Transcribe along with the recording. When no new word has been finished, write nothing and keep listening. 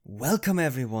Welcome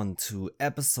everyone to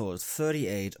episode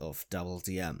 38 of Double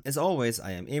DM. As always,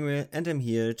 I am Emil and I'm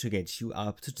here to get you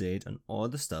up to date on all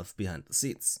the stuff behind the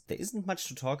scenes. There isn't much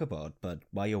to talk about, but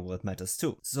why your world matters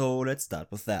too. So let's start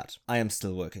with that. I am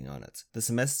still working on it. The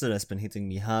semester has been hitting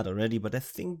me hard already, but I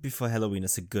think before Halloween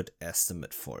is a good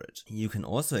estimate for it. You can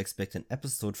also expect an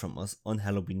episode from us on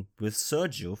Halloween with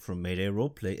Sergio from Mayday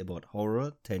Roleplay about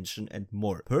horror, tension and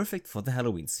more. Perfect for the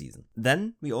Halloween season.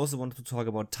 Then we also wanted to talk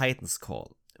about Titan's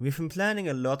Call. We've been planning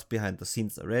a lot behind the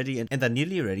scenes already and are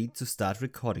nearly ready to start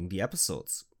recording the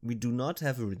episodes. We do not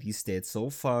have a release date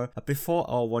so far, but before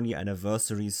our 1 year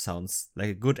anniversary sounds like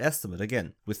a good estimate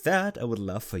again. With that, I would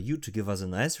love for you to give us a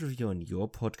nice review on your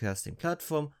podcasting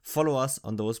platform, follow us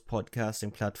on those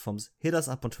podcasting platforms, hit us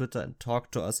up on Twitter and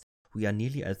talk to us. We are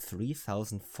nearly at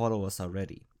 3,000 followers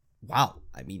already. Wow,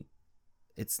 I mean,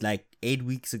 it's like 8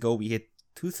 weeks ago we hit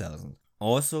 2,000.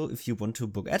 Also, if you want to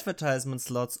book advertisement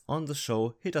slots on the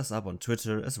show, hit us up on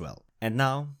Twitter as well. And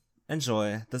now,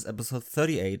 enjoy this episode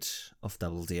 38 of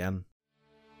Double DM.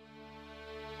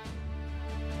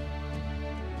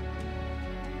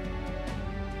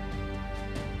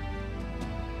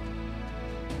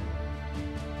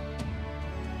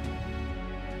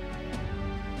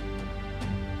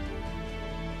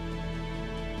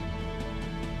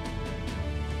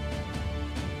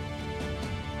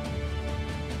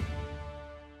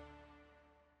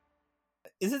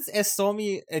 Is it as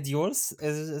stormy at yours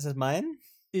as at mine?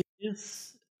 It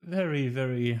is very,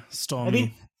 very stormy. I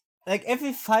mean, like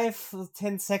every 5 to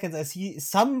 10 seconds I see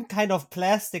some kind of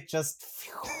plastic just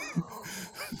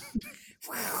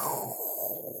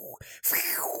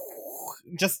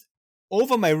just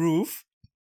over my roof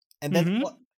and then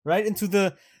right into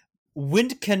the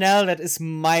wind canal that is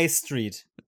my street.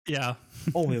 Yeah.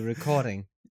 Oh, we're recording.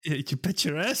 You bet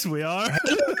your ass we are.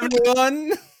 Hello,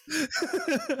 everyone.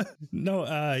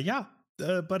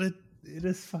 But it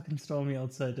is fucking stormy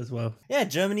outside as well. Yeah,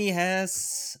 Germany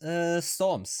has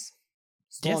storms.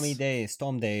 Storm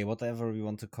day, whatever we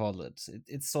want to call it.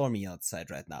 It's stormy outside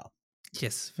right now.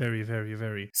 Yes, very, very,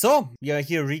 very. So, we are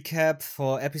here recap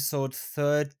for episode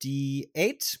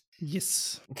 38.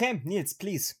 Yes. Okay, Niels,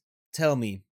 please tell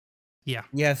me. Yeah.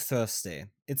 We have Thursday.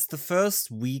 It's the first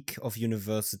week of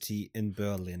university in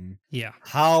Berlin. Yeah.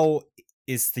 How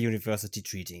is the university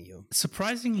treating you?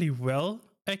 Surprisingly well,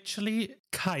 actually,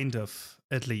 kind of,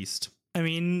 at least. I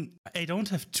mean, I don't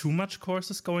have too much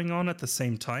courses going on at the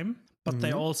same time, but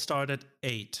they all start at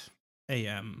 8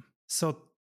 a.m. So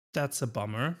that's a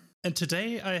bummer. And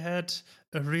today I had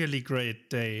a really great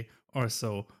day or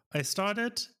so. I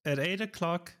started at 8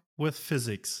 o'clock with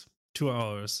physics, 2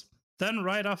 hours. Then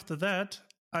right after that,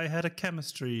 I had a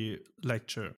chemistry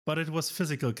lecture, but it was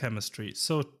physical chemistry.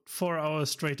 So 4 hours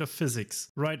straight of physics,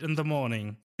 right in the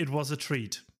morning. It was a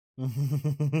treat.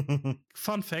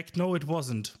 Fun fact, no, it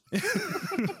wasn't.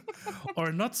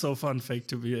 Or not so fun fact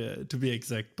to be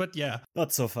exact. But yeah.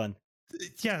 Not so fun.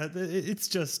 Yeah, it's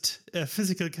just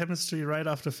physical chemistry right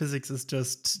after physics is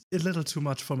just a little too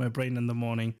much for my brain in the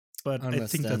morning. But I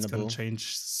think that's going to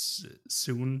change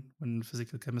soon when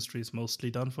physical chemistry is mostly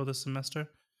done for the semester.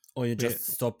 Or you just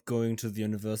stop going to the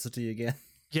university again?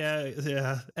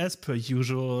 Yeah, as per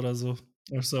usual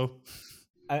or so.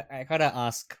 I gotta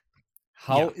ask,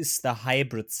 how is the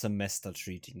hybrid semester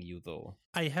treating you though?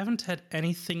 I haven't had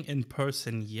anything in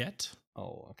person yet.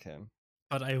 Oh, okay.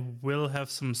 But I will have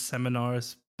some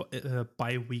seminars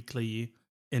bi-weekly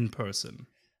in person.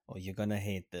 Oh, you're gonna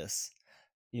hate this.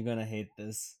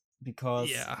 Because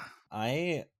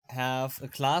I have a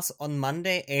class on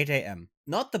Monday, 8 a.m.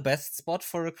 Not the best spot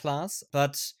for a class,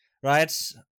 but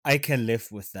I can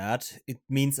live with that. It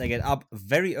means I get up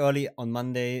very early on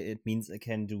Monday. It means I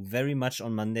can do very much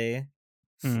on Monday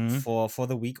for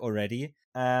the week already.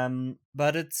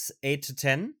 But it's 8 to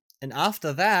 10. And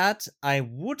after that, I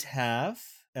would have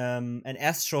an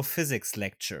astrophysics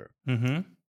lecture.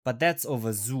 But that's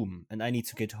over Zoom, and I need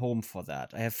to get home for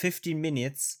that. I have 15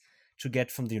 minutes to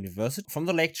get from the university, from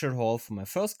the lecture hall, from my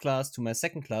first class to my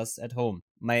second class at home.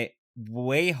 My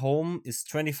way home is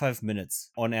 25 minutes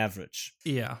on average.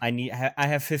 Yeah. I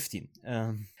have 15.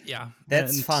 Yeah.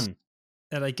 That's fun.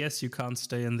 And I guess you can't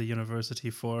stay in the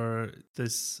university for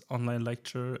this online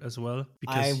lecture as well?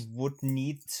 Because I would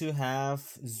need to have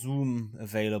Zoom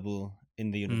available in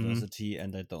the university,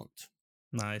 and I don't.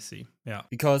 I see. Yeah.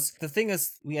 Because the thing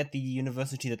is, we at the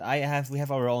university that I have, we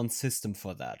have our own system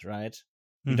for that, right?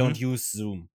 We don't use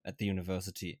Zoom at the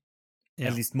university. Yeah.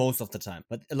 At least most of the time.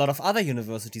 But a lot of other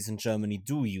universities in Germany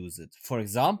do use it. For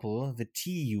example, the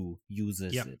TU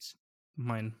uses it.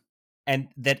 Mine. And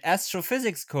that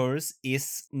astrophysics course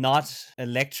is not a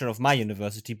lecture of my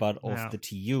university, but of the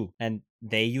TU. And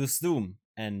they use Zoom.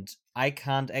 and I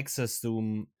can't access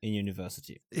Zoom in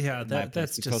university. Yeah, in my place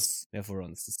that's because just we have our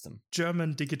own system.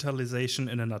 German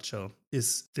digitalization in a nutshell.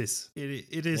 Is this?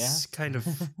 It is kind of.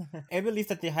 I believe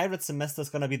that the hybrid semester is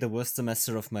gonna be the worst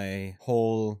semester of my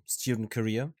whole student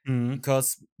career.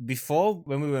 Because before,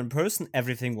 when we were in person,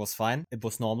 everything was fine. It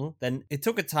was normal. Then it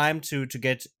took a time to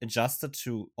get adjusted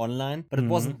to online, but it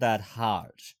wasn't that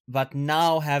hard. But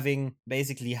now having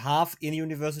basically half in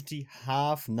university,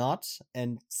 half not,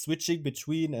 and switching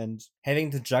between and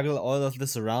having to juggle all of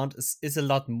this around is a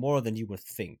lot more than you would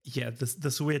think. Yeah,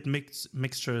 this weird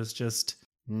mixture is just.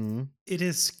 It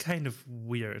is kind of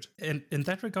weird. And in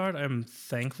that regard, I'm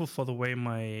thankful for the way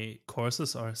my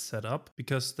courses are set up,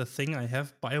 because the thing I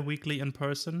have bi-weekly in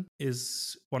person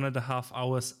is 1.5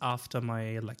 hours after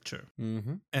my lecture.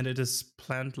 And it is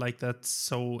planned like that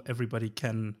so everybody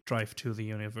can drive to the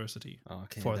university.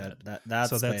 Okay, for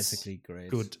that's basically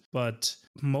great. Good. But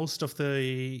most of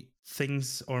the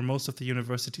things, or most of the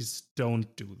universities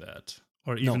don't do that.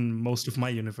 Or even most of my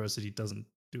university doesn't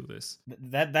do this.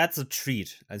 That's a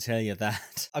treat, I tell you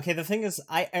that. Okay, the thing is,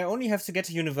 I only have to get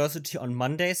to university on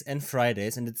Mondays and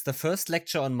Fridays, and it's the first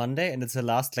lecture on Monday and it's the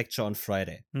last lecture on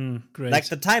Friday. Great. Like,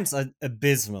 the times are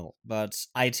abysmal, but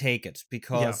I take it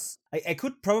because I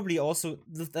could probably also,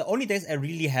 the only days I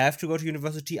really have to go to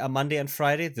university are Monday and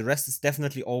Friday. The rest is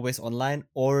definitely always online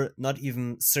or not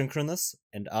even synchronous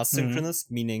and asynchronous,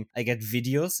 meaning I get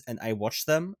videos and I watch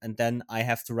them and then I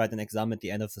have to write an exam at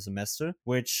the end of the semester,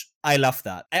 which I love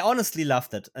that. I honestly love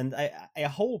that. And I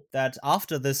hope that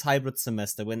after this hybrid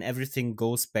semester, when everything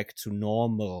goes back to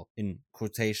normal, in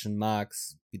quotation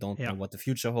marks, we don't know what the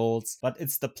future holds, but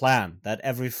it's the plan that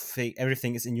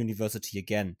everything is in university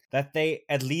again. That they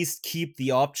at least keep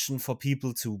the option for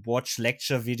people to watch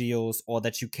lecture videos, or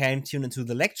that you can tune into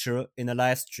the lecture in a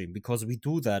live stream, because we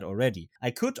do that already.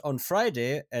 I could on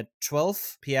Friday at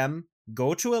 12 p.m.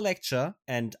 go to a lecture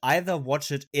and either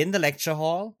watch it in the lecture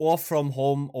hall or from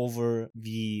home over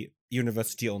the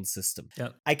university-owned system.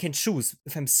 I can choose.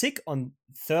 If I'm sick on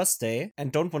Thursday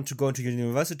and don't want to go into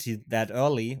university that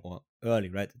early, or early,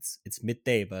 right? It's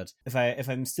midday, but if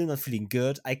I'm still not feeling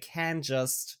good, I can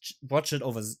just watch it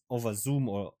over Zoom,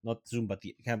 or not Zoom, but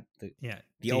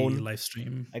the own live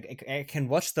stream. I can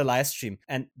watch the live stream,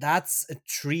 and that's a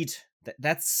treat.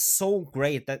 That's so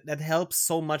great. That helps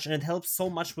so much, and it helps so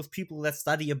much with people that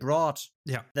study abroad.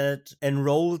 That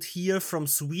enrolled here from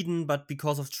Sweden, but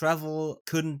because of travel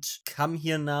couldn't come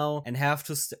here now and have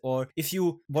to or if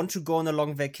you want to go on a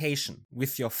long vacation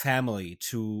with your family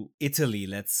to Italy,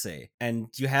 let's say, and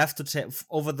you have to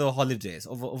over the holidays,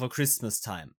 over Christmas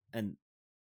time, and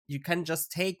you can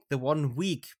just take the 1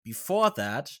 week before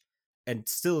that and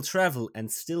still travel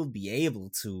and still be able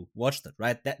to watch that,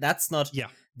 right? That's not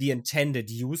the intended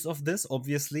use of this,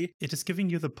 obviously. It is giving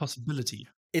you the possibility.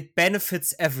 It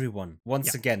benefits everyone,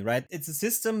 once again, right? It's a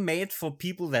system made for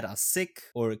people that are sick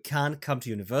or can't come to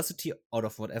university out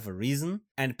of whatever reason,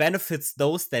 and benefits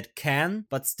those that can,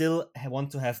 but still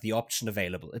want to have the option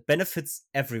available. It benefits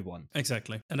everyone.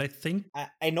 Exactly. And I think...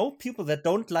 I know people that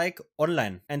don't like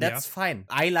online, and that's fine.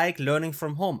 I like learning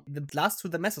from home. The last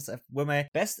 2 semesters were my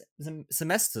best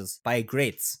semesters by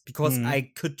grades, because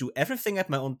I could do everything at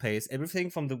my own pace, everything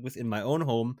from within my own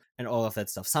home, and all of that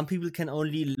stuff. Some people can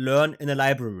only learn in a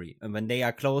library, and when they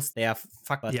are closed, they are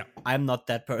fucked. But I'm not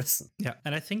that person. Yeah,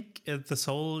 and I think this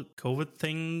whole COVID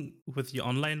thing with the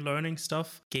online learning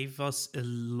stuff gave us a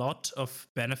lot of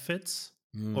benefits,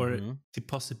 or the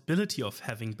possibility of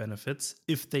having benefits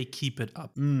if they keep it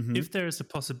up. If there is a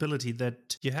possibility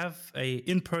that you have a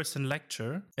in-person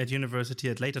lecture at university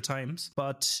at later times,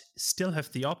 but still have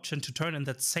the option to turn in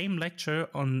that same lecture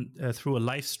on through a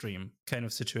live stream kind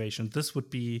of situation, this would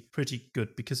be pretty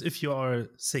good. Because if you are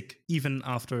sick, even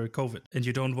after COVID, and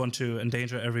you don't want to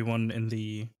endanger everyone in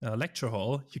the lecture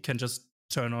hall, you can just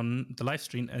turn on the live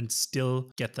stream and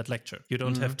still get that lecture. You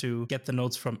don't have to get the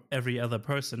notes from every other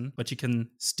person, but you can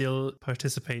still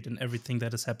participate in everything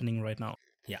that is happening right now.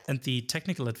 Yeah. And the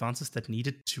technical advances that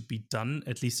needed to be done,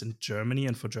 at least in Germany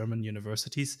and for German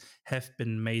universities, have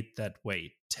been made that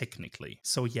way technically.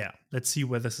 So let's see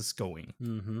where this is going.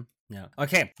 Yeah.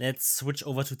 Okay, let's switch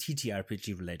over to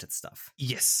TTRPG related stuff.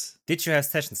 Yes. Did you have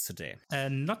sessions today?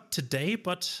 Not today,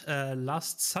 but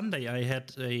last Sunday I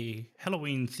had a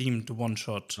Halloween themed one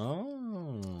shot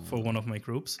for one of my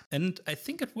groups, and I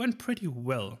think it went pretty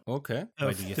well. Okay.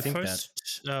 Why do you think that?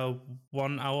 The first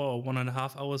 1 hour or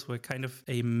 1.5 hours were kind of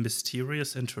a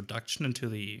mysterious introduction into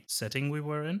the setting we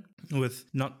were in, with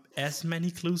not as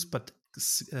many clues, but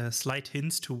slight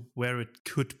hints to where it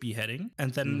could be heading,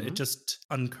 and then it just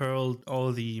uncurled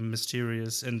all the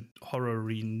mysterious and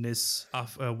horroriness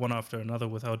one after another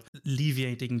without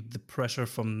alleviating the pressure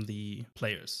from the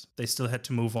players. They still had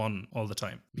to move on all the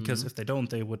time, because if they don't,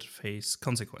 they would face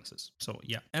consequences. So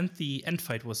yeah, and the end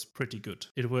fight was pretty good.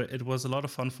 It was a lot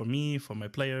of fun for me, for my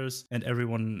players, and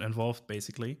everyone involved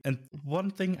basically. And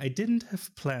one thing I didn't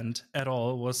have planned at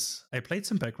all was I played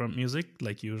some background music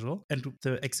like usual, and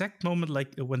the exact moment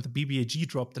like when the BBAG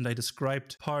dropped and I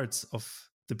described parts of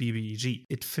the BBEG,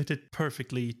 it fitted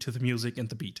perfectly to the music and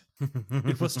the beat.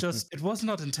 It was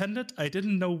not intended. I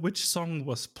didn't know which song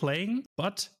was playing,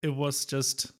 but it was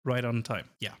just right on time.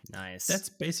 Yeah. Nice. That's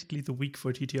basically the week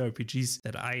for TTRPGs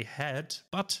that I had,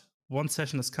 but one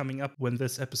session is coming up when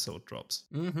this episode drops,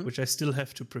 which I still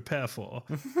have to prepare for.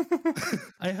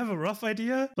 I have a rough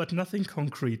idea, but nothing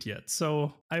concrete yet,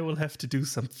 so I will have to do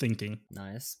some thinking.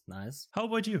 Nice. How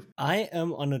about you? I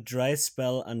am on a dry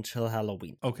spell until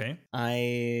Halloween. Okay.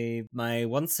 My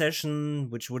one session,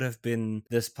 which would have been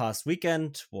this past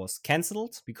weekend, was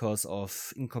cancelled because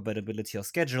of incompatibility of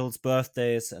schedules,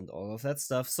 birthdays, and all of that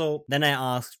stuff. So then I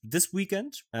asked this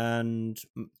weekend, and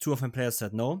 2 of my players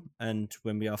said no. And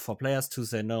when we are 4 players, 2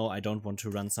 say no, I don't want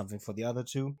to run something for the other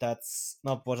 2. That's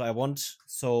not what I want.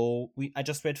 So I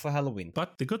just wait for Halloween.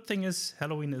 But the good thing is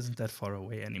Halloween isn't that far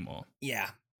away anymore.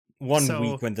 Yeah. 1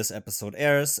 week when this episode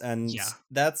airs, and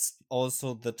that's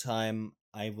also the time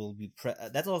I will be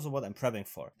that's also what I'm prepping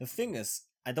for. The thing is,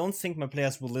 I don't think my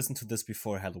players will listen to this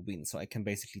before Halloween, so I can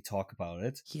basically talk about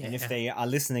it. Yeah. And if they are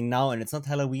listening now and it's not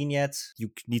Halloween yet, you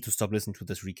need to stop listening to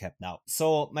this recap now.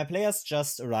 So my players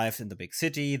just arrived in the big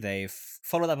city. They've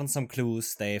followed up on some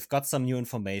clues. They've got some new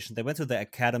information. They went to the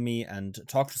academy and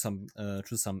talked to some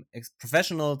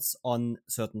professionals on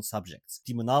certain subjects.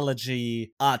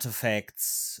 Demonology,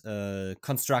 artifacts,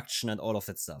 construction, and all of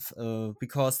that stuff.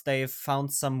 Because they've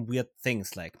found some weird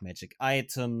things like magic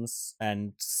items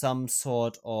and some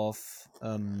sort of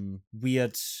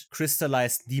weird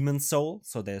crystallized demon soul.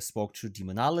 So they spoke to a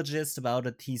demonologist about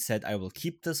it. He said, I will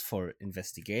keep this for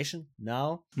investigation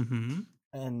now.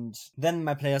 And then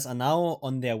my players are now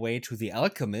on their way to the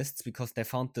alchemists because they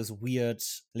found this weird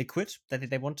liquid that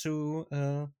they want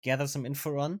to gather some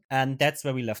info on. And that's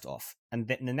where we left off. And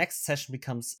then the next session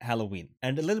becomes Halloween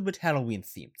and a little bit Halloween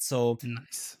themed. So,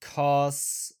 nice.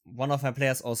 Because one of my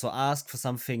players also asked for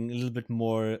something a little bit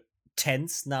more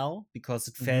tense now, because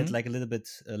it felt like a little bit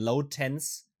low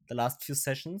tense the last few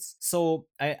sessions. So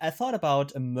I thought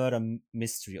about a murder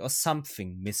mystery or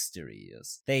something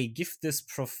mysterious. They give this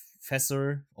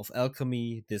professor of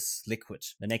alchemy this liquid.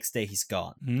 The next day he's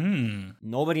gone.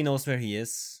 Nobody knows where he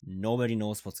is. Nobody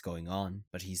knows what's going on,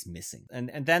 but he's missing.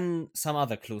 And then some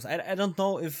other clues. I don't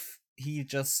know if he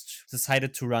just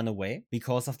decided to run away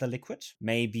because of the liquid.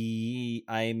 Maybe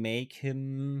I make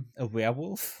him a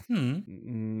werewolf.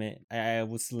 I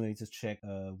would still need to check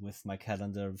with my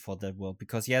calendar for that world,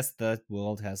 because yes, that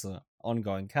world has an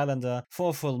ongoing calendar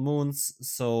for full moons,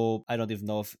 so I don't even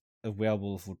know if a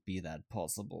werewolf would be that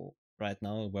possible right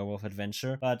now, a werewolf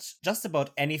adventure. But just about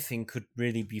anything could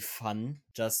really be fun.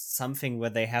 Just something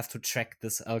where they have to track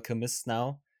this alchemist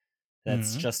now.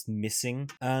 That's just missing.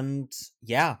 And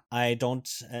yeah, I don't.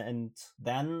 And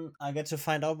then I get to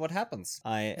find out what happens.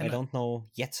 I don't know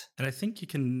yet. And I think you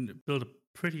can build a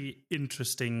pretty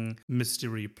interesting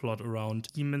mystery plot around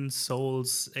demon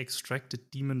souls,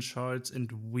 extracted demon shards,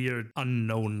 and weird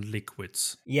unknown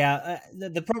liquids. Yeah,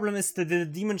 the problem is that the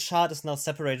demon shard is now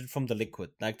separated from the liquid.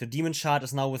 Like, the demon shard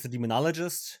is now with the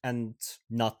demonologist and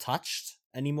not touched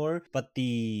anymore. But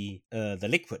the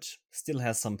liquid still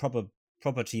has some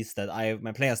properties that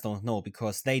my players don't know,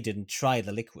 because they didn't try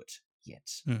the liquid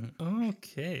yet.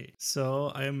 Okay,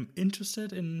 so I'm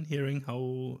interested in hearing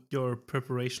how your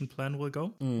preparation plan will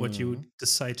go. What you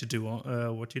decide to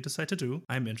do.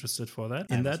 I'm interested for that.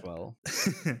 As well.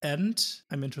 And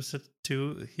I'm interested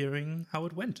to hearing how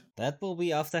it went. That will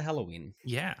be after Halloween.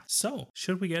 Yeah. So,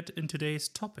 should we get in today's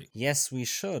topic? Yes, we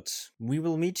should. We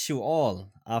will meet you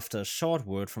all after a short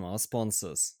word from our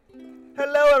sponsors.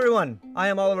 Hello everyone, I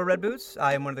am Oliver Redboots.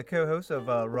 I am one of the co-hosts of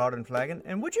Rod and Flagon,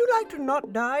 and would you like to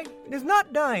not die? Is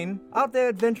not dying, out there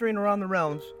adventuring around the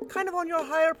realms, kind of on your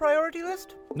higher priority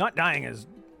list? Not dying is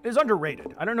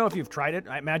underrated. I don't know if you've tried it.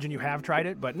 I imagine you have tried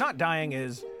it, but not dying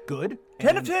is good.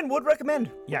 10 of 10 would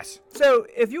recommend. Yes. So,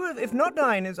 if not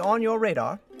dying is on your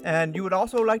radar, and you would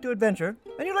also like to adventure,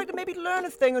 and you'd like to maybe learn a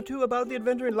thing or two about the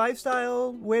adventuring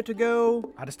lifestyle, where to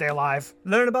go, how to stay alive,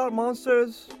 learn about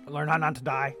monsters, learn how not to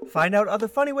die, find out other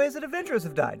funny ways that adventurers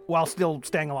have died, while still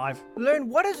staying alive, learn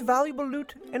what is valuable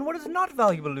loot and what is not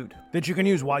valuable loot, that you can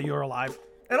use while you're alive,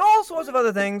 and all sorts of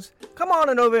other things, come on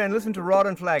and over and listen to Rod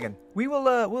and Flagon.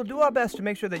 We'll do our best to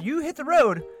make sure that you hit the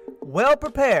road well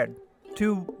prepared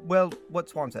to, well, what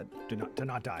Swan said. To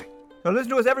not die. So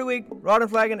listen to us every week, Rod and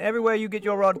Flagon, everywhere you get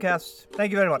your rodcasts.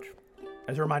 Thank you very much.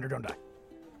 As a reminder, don't die.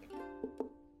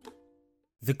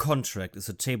 The Contract is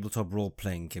a tabletop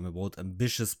role-playing game about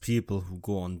ambitious people who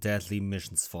go on deadly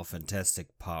missions for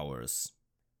fantastic powers.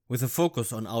 With a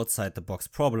focus on outside-the-box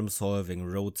problem-solving,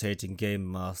 rotating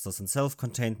game masters and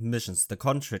self-contained missions, The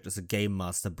Contract is a game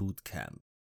master boot camp.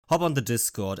 Hop on the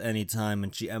Discord anytime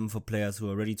and GM for players who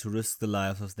are ready to risk the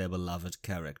lives of their beloved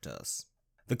characters.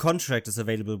 The Contract is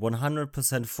available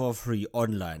 100% for free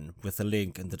online with a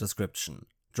link in the description.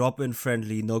 Drop-in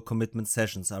friendly, no-commitment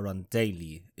sessions are run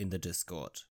daily in the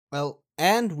Discord. Well,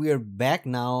 and we're back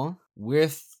now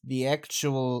with the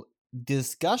actual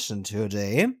discussion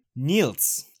today.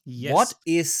 Niels, Yes. what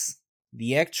is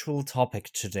the actual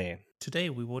topic today? Today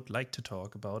we would like to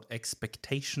talk about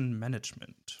expectation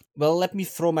management. Well, let me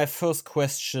throw my first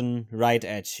question right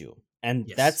at you. And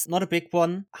Yes. that's not a big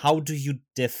one. How do you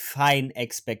define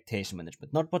expectation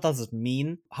management? Not what does it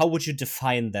mean? How would you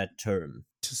define that term?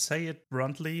 To say it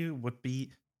bluntly would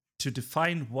be to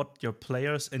define what your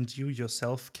players and you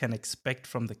yourself can expect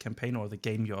from the campaign or the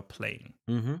game you are playing.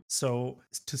 Mm-hmm. So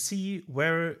to see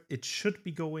where it should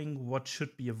be going, what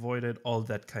should be avoided, all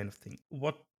that kind of thing.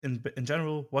 What in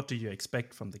general, what do you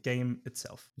expect from the game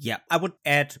itself? Yeah, I would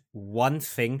add one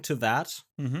thing to that.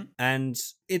 Mm-hmm. And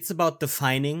it's about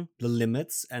defining the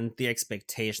limits and the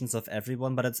expectations of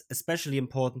everyone, but it's especially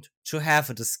important to have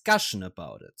a discussion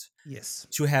about it. Yes.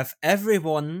 To have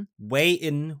everyone weigh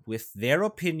in with their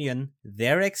opinion,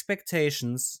 their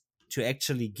expectations, to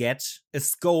actually get a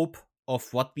scope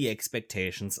of what the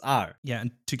expectations are. Yeah,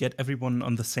 and to get everyone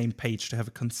on the same page, to have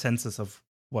a consensus of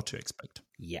what to expect.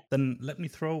 Yeah. Then let me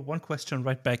throw one question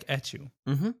right back at you.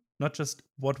 Mm-hmm. Not just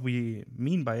what we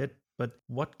mean by it, but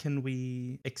what can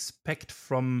we expect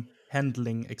from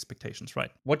handling expectations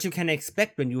right? What you can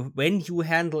expect when you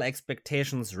handle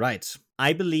expectations right.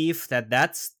 I believe that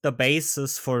that's the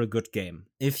basis for a good game.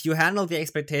 If you handle the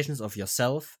expectations of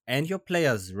yourself and your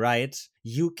players right,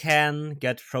 you can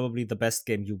get probably the best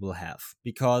game you will have.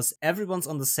 Because everyone's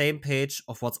on the same page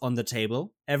of what's on the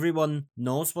table. Everyone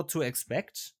knows what to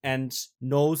expect and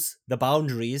knows the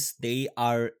boundaries they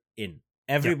are in.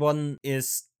 Everyone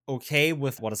is okay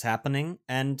with what is happening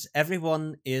and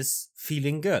everyone is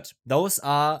feeling good. Those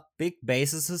are big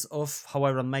bases of how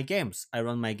I run my games. I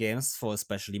run my games for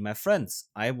especially my friends.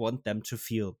 I want them to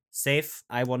feel safe.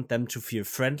 I want them to feel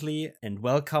friendly and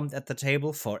welcomed at the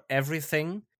table for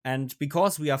everything. And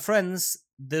because we are friends,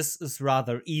 this is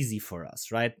rather easy for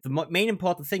us, right? The main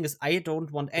important thing is I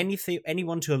don't want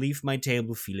anyone to leave my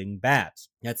table feeling bad.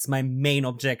 That's my main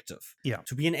objective. Yeah.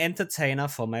 To be an entertainer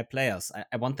for my players.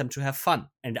 I want them to have fun.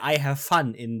 And I have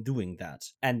fun in doing that.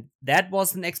 And that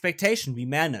was an expectation we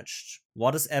managed.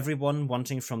 What is everyone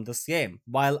wanting from this game?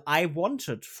 While I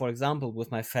wanted, for example,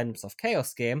 with my Phantoms of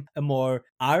Chaos game, a more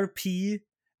RP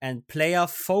and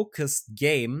player-focused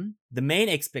game, the main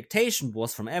expectation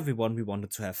was from everyone we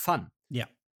wanted to have fun. Yeah.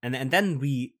 And then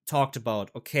we talked about,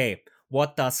 okay,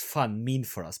 what does fun mean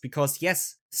for us? Because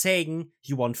yes, saying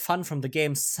you want fun from the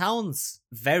game sounds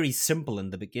very simple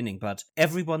in the beginning, but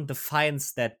everyone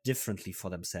defines that differently for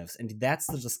themselves. And that's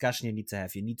the discussion you need to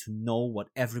have. You need to know what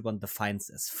everyone defines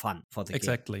as fun for the game.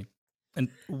 Exactly. And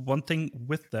one thing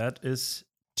with that is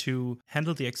to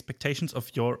handle the expectations of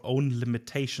your own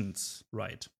limitations,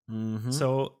 right? Mm-hmm.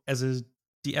 So as a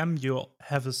DM, you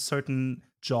have a certain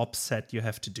job set you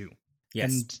have to do. Yes.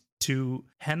 And to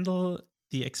handle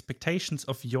the expectations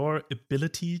of your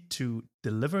ability to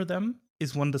deliver them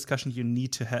is one discussion you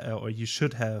need to have or you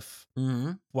should have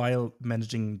while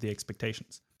managing the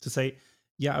expectations. To say,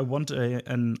 yeah, I want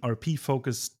an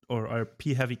RP-focused or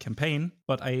RP-heavy campaign,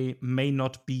 but I may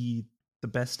not be the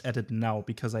best at it now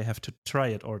because I have to try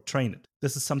it or train it.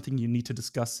 This is something you need to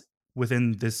discuss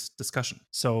within this discussion.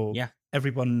 So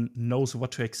everyone knows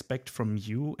what to expect from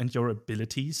you and your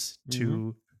abilities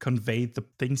to convey the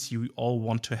things you all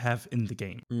want to have in the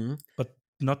game. But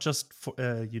not just for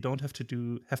you don't have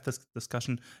to have this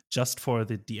discussion just for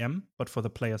the DM, but for the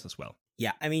players as well.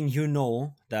 Yeah, I mean, you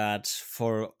know that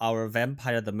for our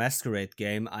Vampire the Masquerade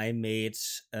game, I made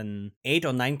an 8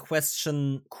 or 9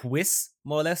 question quiz,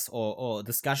 more or less, or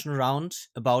discussion round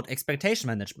about expectation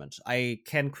management. I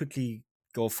can quickly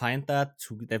go find that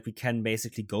we can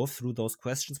basically go through those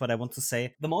questions. But I want to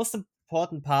say the most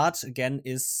important part, again,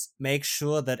 is make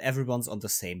sure that everyone's on the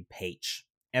same page.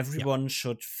 Everyone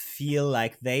should feel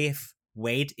like they've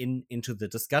weighed into the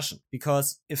discussion.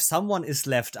 Because if someone is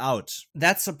left out,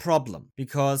 that's a problem.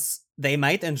 Because they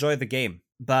might enjoy the game.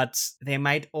 but they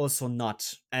might also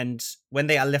not. And when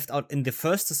they are left out in the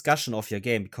first discussion of your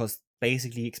game, because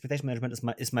basically expectation management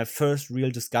is my first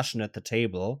real discussion at the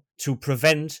table to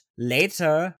prevent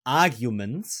later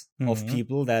arguments of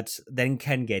people that then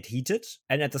can get heated,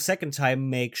 and at the second time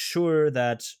make sure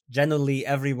that generally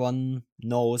everyone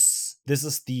knows this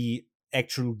is the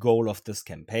actual goal of this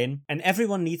campaign, and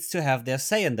everyone needs to have their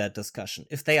say in that discussion.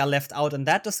 If they are left out in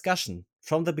that discussion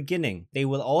from the beginning, they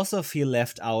will also feel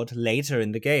left out later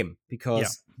in the game,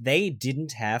 because they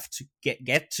didn't have to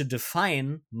get to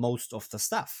define most of the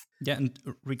stuff. Yeah, and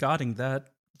regarding that,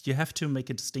 you have to make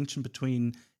a distinction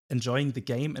between enjoying the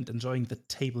game and enjoying the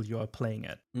table you are playing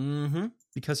at.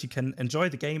 Because you can enjoy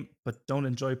the game, but don't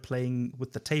enjoy playing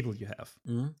with the table you have.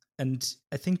 And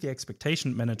I think the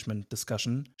expectation management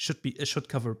discussion should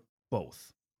cover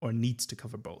both, or needs to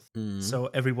cover both.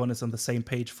 So everyone is on the same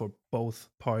page for both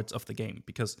parts of the game,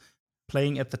 because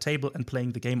playing at the table and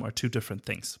playing the game are two different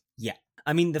things. Yeah.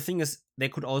 I mean, the thing is, they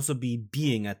could also be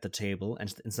being at the table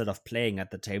instead of playing at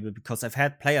the table, because I've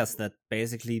had players that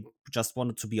basically just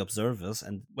wanted to be observers,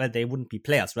 and well, they wouldn't be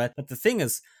players, right? But the thing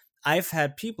is, I've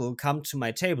had people come to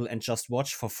my table and just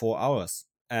watch for 4 hours.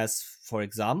 As, for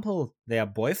example, their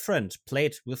boyfriend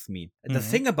played with me. The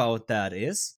thing about that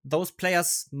is, those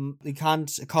players, we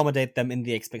can't accommodate them in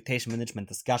the expectation management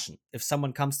discussion. If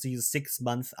someone comes to you 6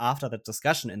 months after that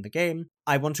discussion in the game,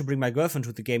 I want to bring my girlfriend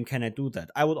to the game, can I do that?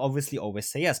 I would obviously always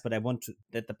say yes, but I want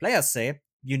that the players say,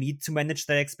 you need to manage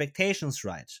their expectations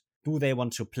right. Do they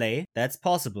want to play? That's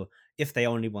possible. If they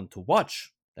only want to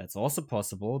watch, that's also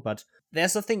possible, but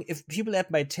there's a thing. If people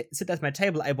sit at my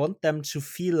table, I want them to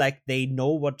feel like they know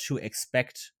what to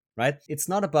expect, right? It's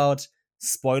not about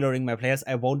spoilering my players.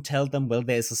 I won't tell them, well,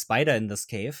 there's a spider in this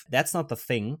cave. That's not the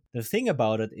thing. The thing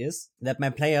about it is that my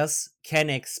players can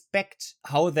expect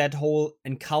how that whole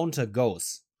encounter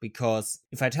goes. Because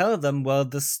if I tell them, well,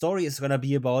 this story is going to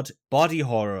be about body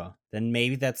horror, then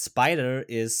maybe that spider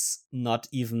is not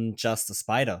even just a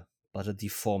spider, but a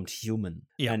deformed human.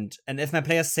 Yeah. And if my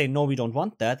players say, no, we don't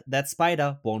want that, that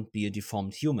spider won't be a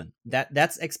deformed human.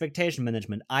 That's expectation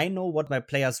management. I know what my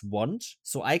players want,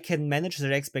 so I can manage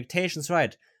their expectations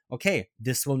right. Okay,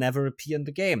 this will never appear in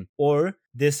the game, or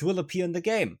this will appear in the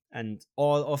game, and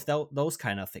all of those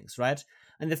kind of things, right?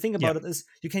 And the thing about it is,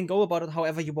 you can go about it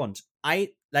however you want.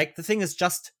 The thing is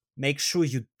just make sure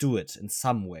you do it in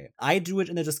some way. I do it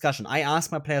in a discussion. I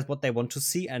ask my players what they want to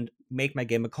see and make my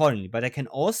game accordingly. But I can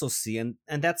also see, and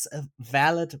that's a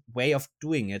valid way of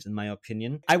doing it, in my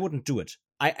opinion. I wouldn't do it.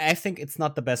 I think it's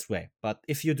not the best way. But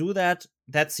if you do that,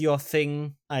 that's your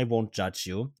thing. I won't judge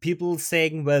you. People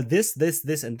saying, well, this,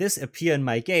 and this appear in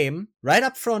my game, right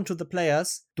up front to the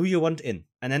players, do you want in?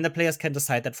 And then the players can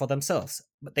decide that for themselves.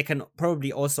 But they can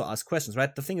probably also ask questions,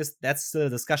 right? The thing is, that's still a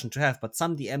discussion to have. But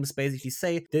some DMs basically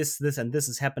say, this, and this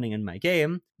is happening in my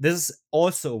game. This is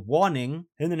also a warning.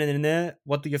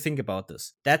 What do you think about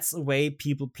this? That's the way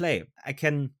people play. I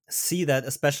can see that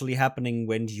especially happening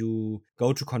when you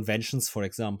go to conventions, for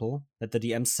example, that the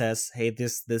DM says, hey,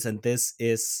 this, and this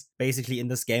is basically in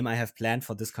this game I have planned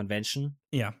for this convention.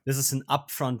 Yeah. This is an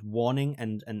upfront warning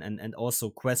and also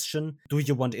question, do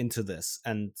you want into this?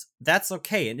 And that's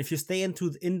okay. And if you stay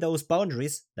in those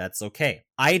boundaries, that's okay.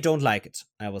 I don't like it.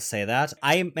 I will say that.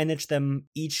 I manage them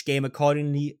each game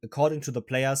according to the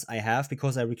players I have,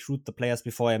 because I recruit the players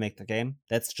before I make the game.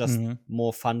 That's just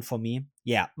more fun for me.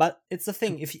 Yeah, but it's the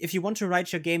thing. If you want to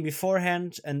write your game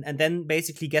beforehand and then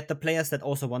basically get the players that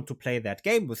also want to play that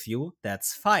game with you,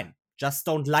 that's fine. Just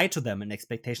don't lie to them in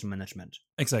expectation management.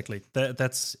 Exactly.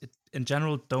 That's in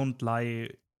general, don't lie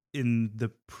in the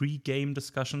pre-game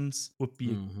discussions would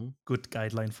be a good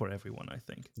guideline for everyone, I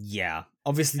think. Yeah.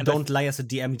 Obviously, don't lie as a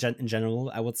DM in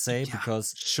general, I would say,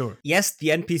 because sure. Yes, the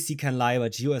NPC can lie,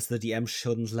 but you as the DM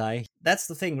shouldn't lie. That's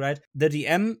the thing, right? The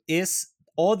DM is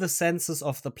all the senses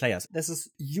of the players.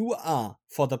 You are,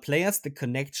 for the players, the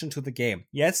connection to the game.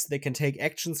 Yes, they can take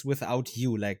actions without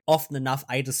you. Like, often enough,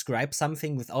 I describe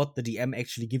something without the DM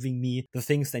actually giving me the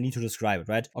things they need to describe it,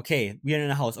 right? Okay, we're in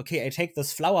a house. Okay, I take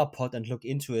this flower pot and look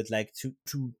into it, like,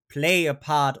 to play a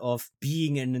part of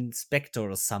being an inspector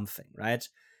or something, right?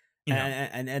 Yeah.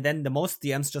 And then the most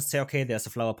DMs just say, okay, there's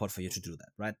a flower pot for you to do that,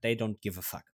 right? They don't give a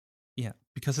fuck. Yeah,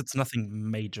 because it's nothing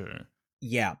major.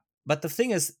 Yeah. But the thing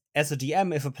is, as a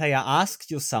DM, if a player asks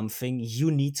you something,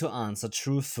 you need to answer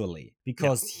truthfully,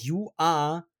 because you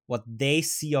are what they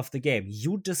see of the game.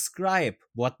 You describe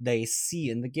what they see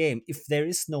in the game. If there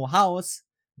is no house,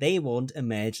 they won't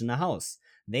imagine a house.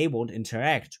 they won't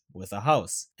interact with a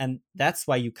house. And that's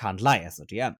why you can't lie as a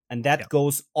DM. And that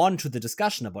goes on to the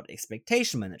discussion about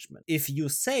expectation management. If you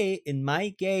say, in my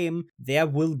game, there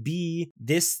will be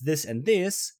this, this, and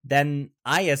this, then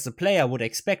I as a player would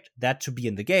expect that to be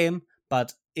in the game.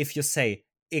 But if you say,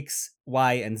 X,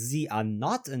 Y, and Z are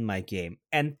not in my game,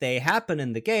 and they happen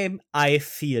in the game, I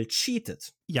feel cheated.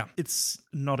 Yeah, it's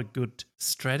not a good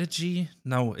strategy.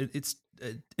 No, it's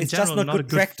it's just not good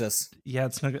practice. Yeah,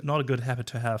 it's not a good habit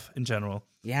to have in general.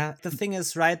 Yeah, the thing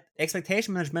is, right,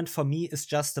 expectation management for me is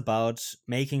just about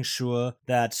making sure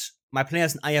that my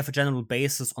players and I have a general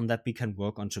basis on that we can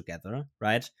work on together,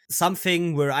 right?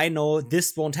 Something where I know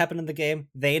this won't happen in the game,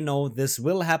 they know this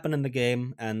will happen in the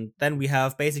game, and then we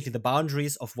have basically the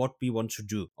boundaries of what we want to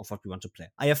do, of what we want to play.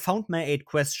 I have found my 8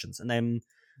 questions, and I'm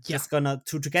just gonna,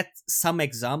 to get some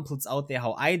examples out there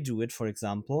how I do it, for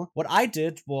example. What I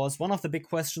did was, one of the big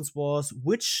questions was,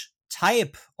 which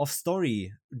type of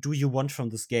story do you want from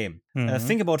this game?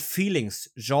 Think about feelings,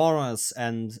 genres,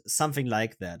 and something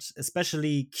like that.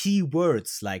 Especially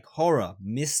keywords like horror,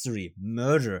 mystery,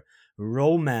 murder,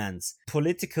 romance,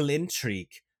 political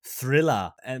intrigue,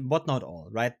 thriller, and whatnot all,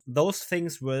 right? Those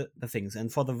things were the things.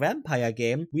 And for the vampire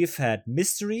game, we've had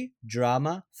mystery,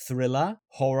 drama, thriller,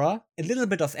 horror, a little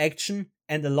bit of action,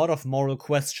 and a lot of moral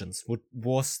questions, which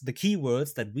was the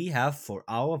keywords that we have for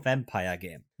our vampire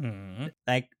game.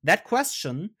 Like, that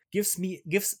question gives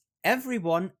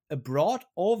everyone a broad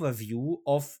overview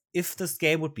of if this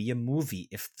game would be a movie,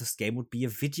 if this game would be a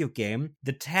video game,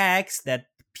 the tags that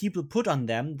people put on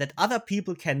them that other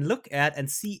people can look at and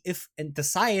see if and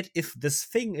decide if this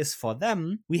thing is for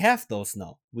them. We have those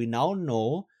now. We now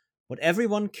know what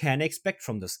everyone can expect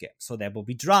from this game. So there will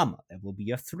be drama, there will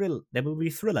be a thrill, there will be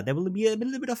thriller, there will be a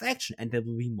little bit of action, and there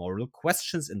will be moral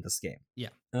questions in this game. Yeah.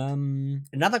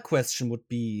 Another question would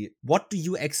be, what do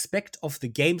you expect of the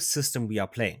game system we are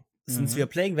playing? Since we are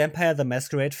playing Vampire the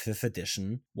Masquerade 5th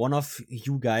edition, one of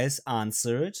you guys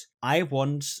answered, I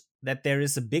want that there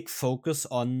is a big focus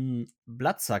on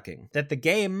bloodsucking. That the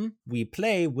game we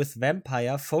play with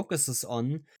Vampire focuses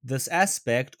on this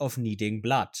aspect of needing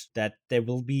blood. That there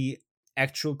will be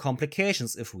actual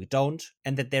complications if we don't,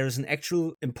 and that there is an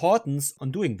actual importance on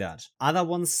doing that. Other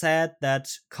ones said that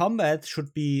combat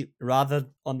should be rather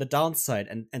on the downside,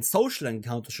 and social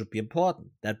encounters should be important.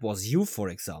 That was you, for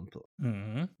example.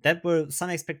 That were some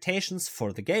expectations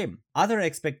for the game. Other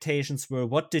expectations were,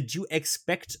 what did you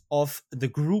expect of the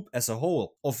group as a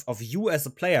whole, of you as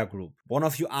a player group? One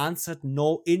of you answered,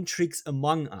 no intrigues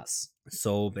among us.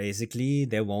 So basically,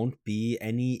 there won't be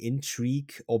any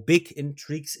intrigue or big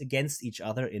intrigues against each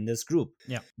other in this group.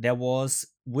 Yeah. There was,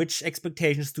 which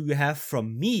expectations do you have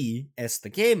from me as the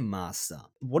game master?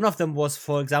 One of them was,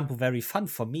 for example, very fun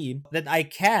for me, that I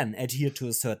can adhere to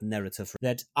a certain narrative,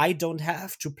 that I don't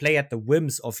have to play at the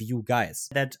whims of you guys.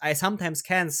 That I sometimes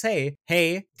can say,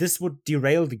 hey, this would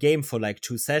derail the game for like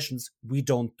 2 sessions. We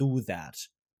don't do that.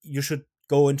 You should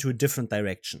go into a different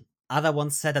direction. Other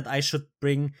ones said that I should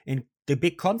bring in the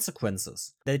big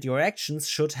consequences, that your actions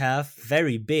should have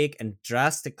very big and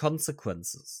drastic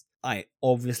consequences. I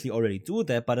obviously already do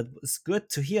that, but it's good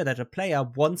to hear that a player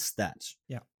wants that.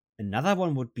 Yeah. Another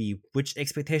one would be, which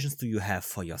expectations do you have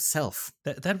for yourself?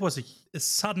 That was a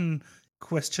sudden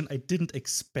question I didn't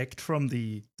expect from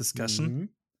the discussion,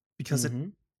 because it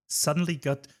suddenly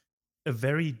got a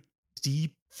very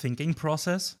deep thinking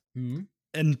process.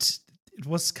 And it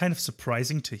was kind of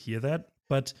surprising to hear that,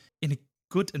 but in a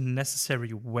good and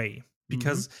necessary way,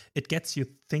 because it gets you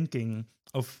thinking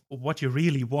of what you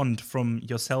really want from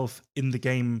yourself in the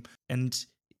game, and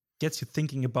gets you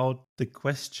thinking about the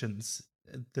questions,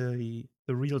 the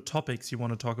real topics you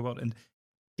want to talk about, and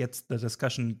gets the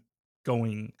discussion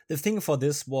going. The thing for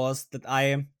this was that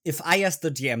if I as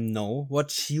the DM know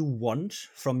what you want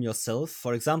from yourself,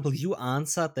 for example, you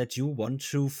answered that you want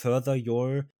to further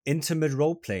your intimate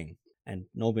role-playing. And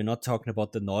no, we're not talking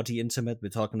about the naughty intimate, we're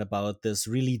talking about this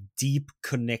really deep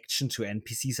connection to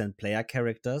NPCs and player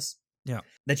characters. Yeah.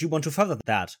 That you want to further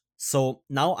that. So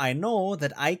now I know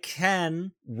that I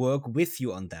can work with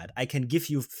you on that. I can give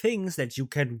you things that you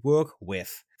can work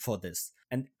with for this.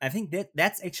 And I think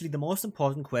that's actually the most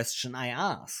important question I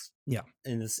asked. Yeah.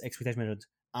 In this expectation method.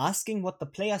 Asking what the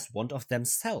players want of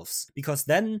themselves. Because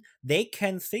then they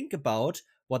can think about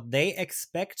what they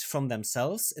expect from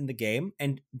themselves in the game,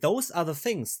 and those are the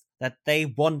things that they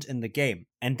want in the game.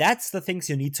 And that's the things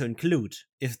you need to include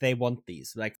if they want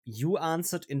these. Like, you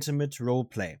answered intimate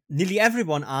roleplay. Nearly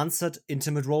everyone answered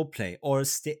intimate roleplay, or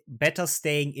better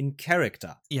staying in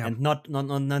character. Yeah. And not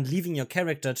leaving your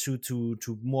character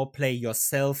to more play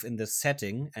yourself in the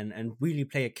setting and really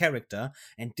play a character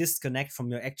and disconnect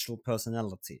from your actual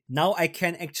personality. Now I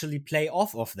can actually play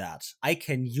off of that. I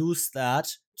can use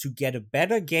that to get a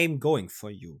better game going for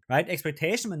you, right?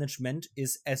 Expectation management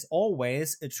is, as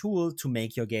always, a tool to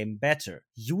make your game better.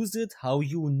 Use it how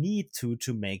you need to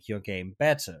make your game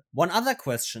better. One other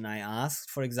question I asked,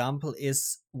 for example,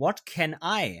 is what can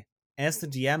I, as the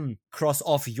DM, cross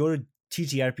off your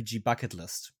TTRPG bucket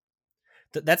list?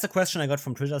 That's a question I got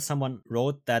from Twitter. Someone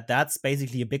wrote that that's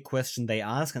basically a big question they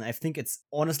ask, and I think it's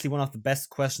honestly one of the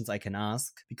best questions I can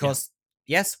ask, because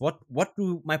yes, what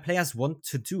do my players want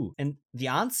to do? And the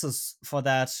answers for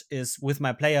that is, with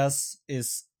my players,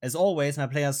 is, as always, my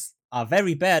players are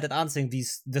very bad at answering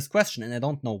this question, and I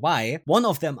don't know why. One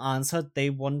of them answered they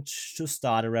want to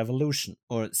start a revolution,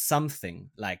 or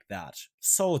something like that.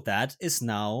 So that is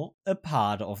now a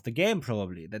part of the game,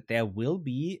 probably, that there will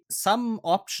be some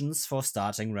options for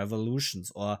starting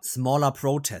revolutions, or smaller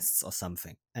protests or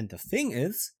something. And the thing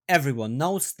is, everyone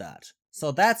knows that.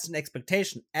 So that's an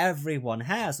expectation everyone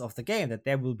has of the game, that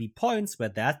there will be points where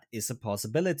that is a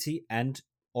possibility and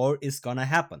or is gonna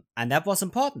happen. And that was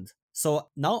important. So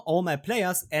now all my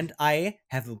players and I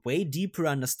have a way deeper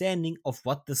understanding of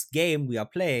what this game we are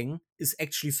playing is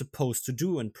actually supposed to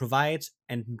do and provide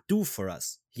and do for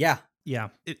us. Yeah. Yeah,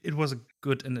 it was a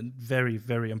good and a very,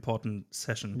 very important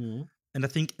session. Mm-hmm. And I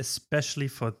think especially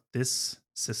for this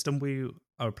system we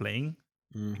are playing,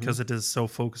 because it is so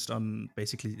focused on,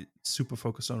 basically super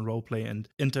focused on roleplay and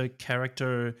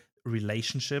inter-character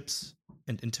relationships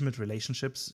and intimate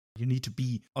relationships, you need to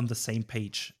be on the same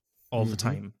page all the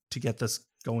time to get this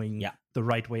going the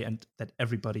right way, and that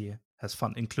everybody has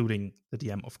fun, including the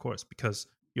DM, of course, because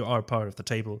you are part of the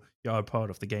table, you are part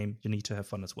of the game, you need to have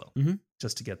fun as well,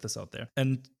 just to get this out there.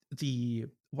 And the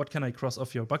what can I cross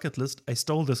off your bucket list? I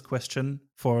stole this question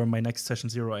for my next session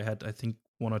 0 I had, I think,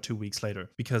 1 or 2 weeks later,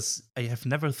 because I have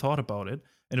never thought about it,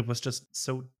 and it was just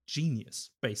so genius,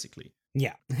 basically.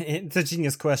 Yeah, it's a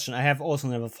genius question. I have also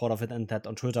never thought of it, and that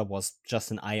on Twitter was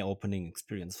just an eye-opening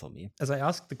experience for me. As I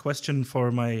asked the question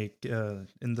for my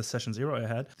in the session 0 I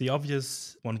had, the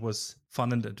obvious one was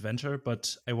fun and adventure,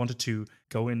 but I wanted to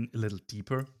go in a little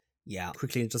deeper. Yeah,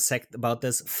 quickly intersect about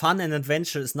this. Fun and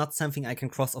adventure is not something I can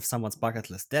cross off someone's bucket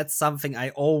list. That's something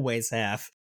I always have.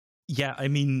 Yeah, I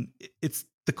mean, it's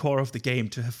the core of the game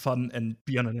to have fun and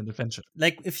be on an adventure.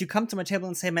 Like, if you come to my table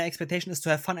and say my expectation is to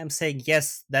have fun, I'm saying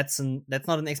yes, that's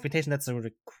not an expectation, that's a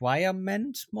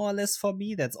requirement, more or less, for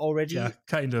me. That's already... Yeah,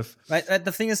 kind of. Right,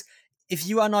 the thing is, if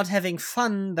you are not having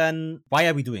fun, then why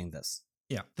are we doing this?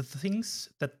 Yeah, the things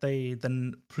that they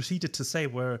then proceeded to say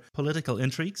were political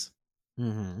intrigues,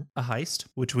 a heist,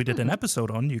 which we did an episode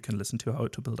on. You can listen to how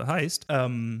to build a heist.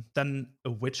 Then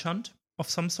a witch hunt of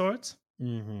some sort.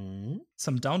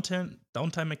 Some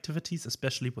downtime activities,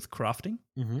 especially with crafting.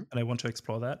 And I want to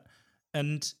explore that.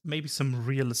 And maybe some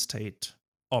real estate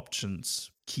options,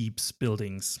 keeps,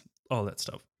 buildings, all that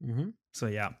stuff. So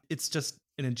yeah, it's just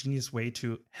an ingenious way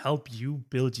to help you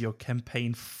build your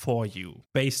campaign for you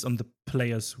based on the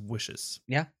player's wishes.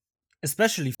 Yeah,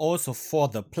 especially also for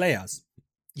the players.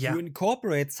 Yeah. You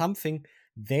incorporate something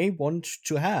they want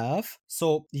to have,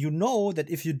 so you know that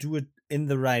if you do it in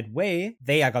the right way,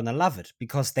 they are gonna love it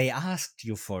because they asked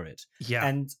you for it. Yeah.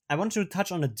 And I want to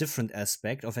touch on a different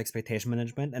aspect of expectation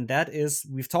management, and that is,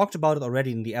 we've talked about it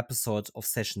already in the episode of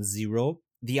session 0,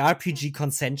 the RPG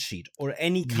consent sheet, or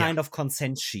any kind of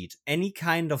consent sheet, any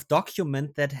kind of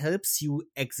document that helps you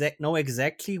know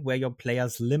exactly where your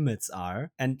players' limits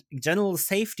are. And general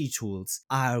safety tools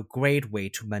are a great way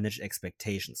to manage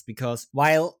expectations, because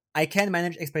while I can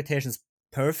manage expectations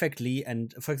perfectly,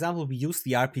 and for example, we use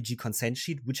the RPG consent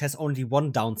sheet, which has only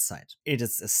one downside. It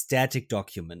is a static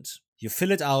document. You fill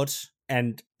it out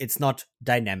and it's not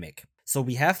dynamic. So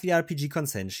we have the RPG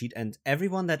consent sheet, and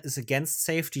everyone that is against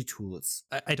safety tools...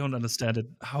 I don't understand it.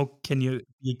 How can you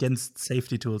be against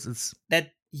safety tools? It's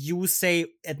that you say,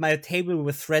 at my table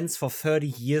with friends for 30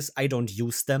 years, I don't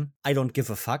use them. I don't give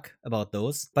a fuck about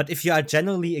those. But if you are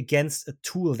generally against a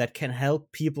tool that can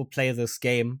help people play this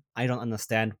game, I don't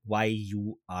understand why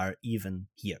you are even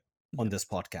here on this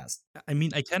podcast. I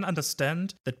mean, I can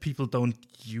understand that people don't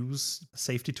use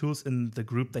safety tools in the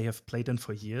group they have played in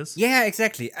for years. Yeah,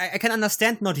 exactly. I can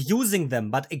understand not using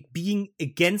them, but being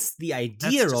against the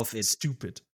idea of it.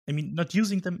 Stupid. I mean, not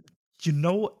using them, you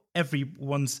know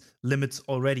everyone's limits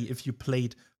already if you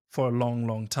played for a long,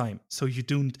 long time. So you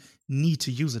don't need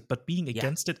to use it. But being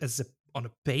against it on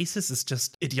a basis is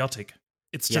just idiotic.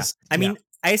 It's just... I mean,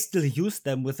 I still use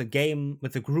them with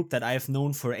a group that I've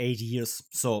known for 8 years.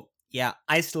 So yeah,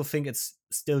 I still think it's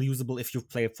still usable if you've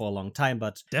played for a long time,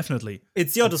 but Definitely.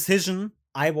 it's your decision.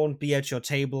 I won't be at your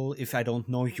table if I don't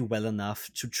know you well enough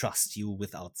to trust you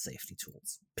without safety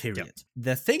tools. Period. Yep.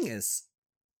 The thing is,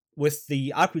 with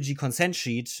the RPG consent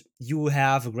sheet, you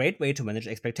have a great way to manage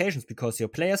expectations because your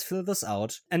players fill this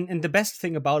out. And the best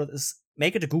thing about it is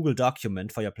make it a Google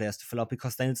document for your players to fill out,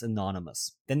 because then it's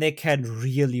anonymous. Then they can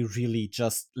really, really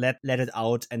just let it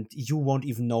out, and you won't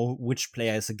even know which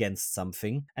player is against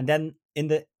something. And then in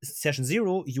the session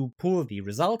 0, you pull the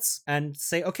results and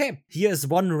say, okay, here is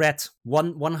one red,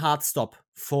 one hard stop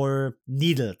for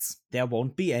needles. There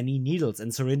won't be any needles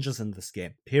and syringes in this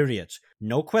game. Period.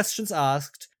 No questions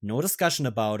asked, no discussion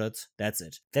about it. That's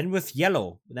it. Then with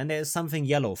yellow, then there is something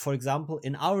yellow. For example,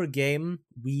 in our game,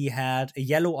 we had a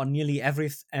yellow on nearly every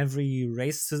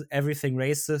race, everything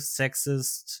racist,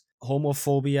 sexist,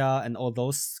 homophobia, and all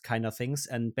those kind of things.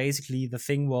 And basically the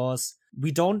thing was,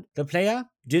 the player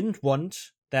didn't want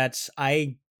that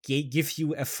I give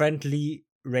you a friendly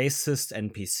racist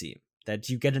NPC. That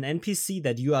you get an NPC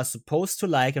that you are supposed to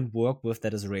like and work with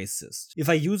that is racist. If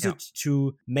I use it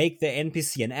to make the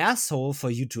NPC an asshole for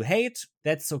you to hate,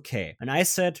 that's okay. And I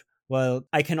said, well,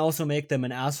 I can also make them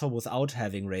an asshole without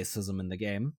having racism in the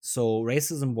game. So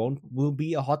racism will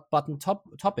be a hot button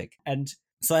topic. And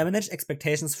so I managed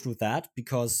expectations through that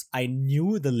because I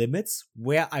knew the limits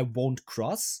where I won't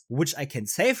cross, which I can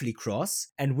safely cross,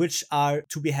 and which are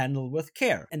to be handled with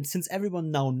care. And since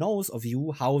everyone now knows of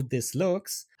you how this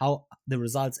looks, how the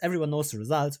results, everyone knows the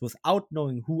results without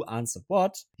knowing who answered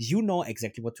what, you know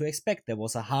exactly what to expect. There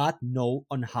was a hard no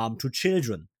on harm to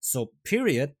children. So,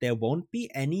 period, there won't be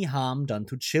any harm done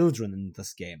to children in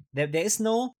this game. There is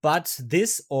no, but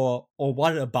this or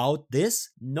what about this?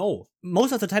 No.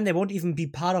 Most of the time, they won't even be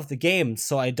part of the game,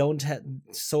 so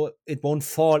so it won't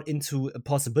fall into a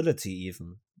possibility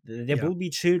even. There will be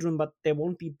children, but they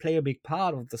won't play a big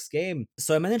part of this game.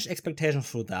 So I managed expectations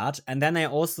through that, and then I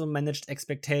also managed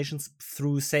expectations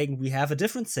through saying we have a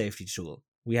different safety tool.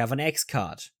 We have an X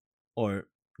card, or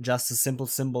just a simple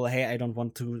symbol, hey, I don't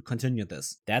want to continue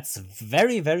this. That's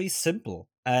very, very simple.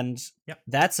 And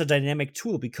that's a dynamic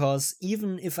tool, because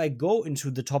even if I go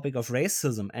into the topic of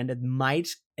racism and it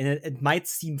might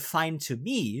seem fine to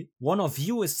me, one of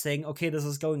you is saying, okay, this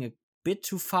is going a bit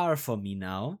too far for me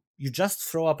now. You just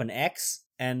throw up an X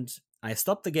and I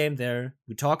stop the game there.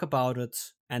 We talk about it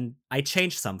and I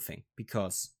change something,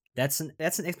 because that's an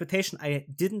expectation I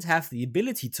didn't have the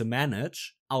ability to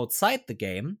manage outside the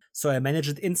game, so I manage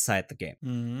it inside the game.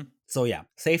 Mm-hmm. So yeah,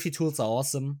 safety tools are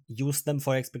awesome. Use them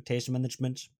for expectation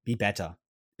management. Be better.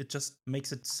 It just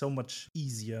makes it so much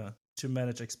easier to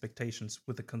manage expectations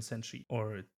with the consent sheet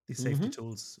or the safety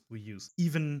tools we use.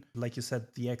 Even, like you said,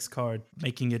 the X card,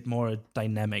 making it more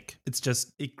dynamic. It's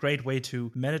just a great way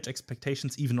to manage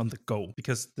expectations even on the go,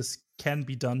 because this can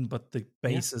be done, but the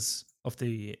basis of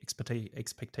the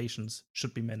expectations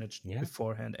should be managed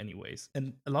beforehand anyways.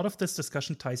 And a lot of this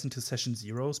discussion ties into session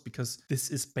zeros, because this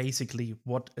is basically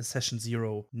what a session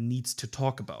 0 needs to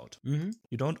talk about. Mm-hmm.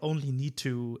 You don't only need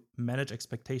to manage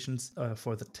expectations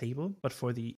for the table, but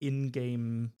for the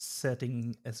in-game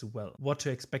setting as well. What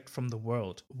to expect from the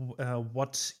world,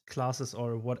 what classes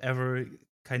or whatever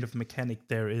kind of mechanic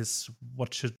there is,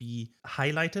 what should be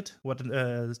highlighted, what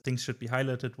things should be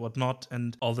highlighted, what not,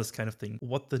 and all this kind of thing.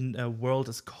 What the world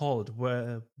is called,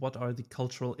 what are the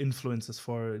cultural influences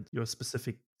for your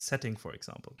specific setting, for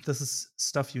example. This is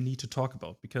stuff you need to talk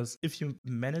about, because if you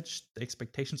manage the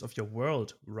expectations of your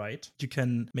world right, you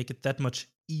can make it that much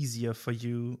easier for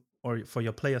you or for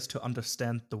your players to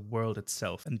understand the world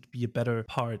itself and be a better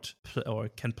part, or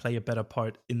can play a better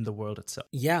part in the world itself.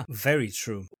 Yeah, very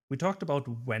true. We talked about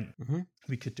when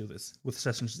we could do this with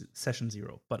session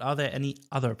 0, but are there any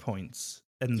other points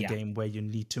in the game where you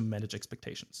need to manage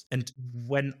expectations? And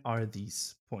when are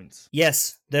these points?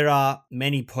 Yes, there are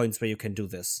many points where you can do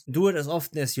this. Do it as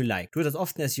often as you like. Do it as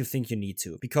often as you think you need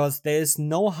to, because there is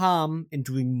no harm in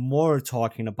doing more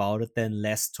talking about it than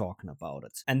less talking about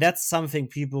it. And that's something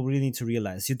people really need to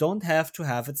realize. You don't have to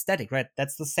have it static, right?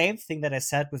 That's the same thing that I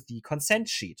said with the consent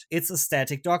sheet. It's a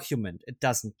static document. It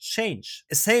doesn't change.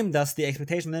 Same does the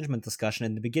expectation management discussion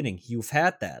in the beginning. You've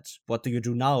had that. What do you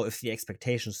do now if the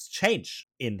expectations change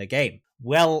in the game?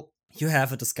 Well, you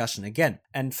have a discussion again.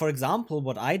 And for example,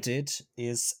 what I did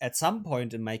is at some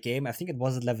point in my game, I think it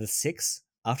was at level 6,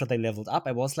 after they leveled up,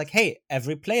 I was like, hey,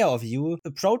 every player of you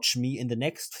approach me in the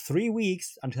next 3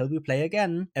 weeks until we play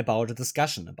again about a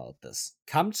discussion about this.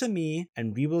 Come to me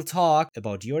and we will talk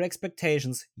about your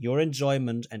expectations, your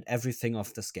enjoyment, and everything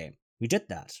of this game. We did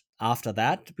that. After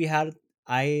that,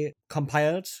 I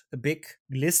compiled a big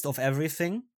list of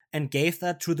everything and gave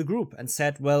that to the group and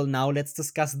said, well, now let's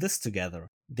discuss this together.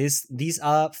 These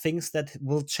are things that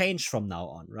will change from now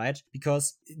on, right?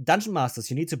 Because dungeon masters,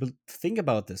 you need to think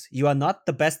about this. You are not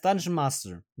the best dungeon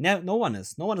master. No one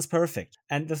is. No one is perfect.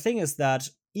 And the thing is that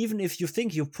even if you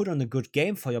think you've put on a good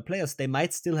game for your players, they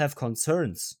might still have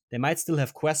concerns. They might still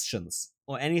have questions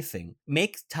or anything.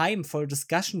 Make time for a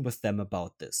discussion with them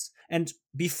about this. And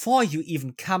before you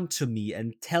even come to me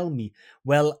and tell me,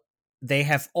 well, they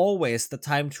have always the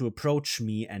time to approach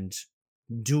me and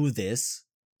do this.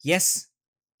 Yes,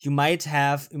 you might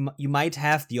have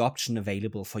the option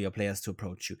available for your players to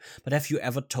approach you. But have you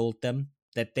ever told them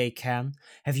that they can?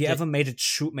 Have you ever made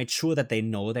sure that they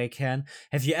know they can?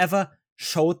 Have you ever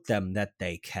showed them that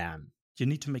they can? You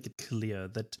need to make it clear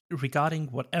that regarding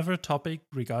whatever topic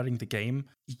regarding the game,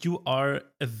 you are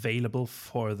available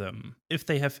for them. If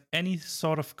they have any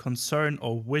sort of concern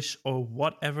or wish or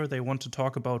whatever they want to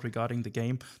talk about regarding the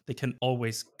game, they can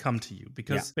always come to you,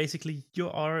 because basically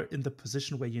you are in the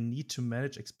position where you need to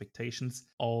manage expectations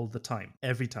all the time,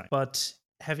 every time. But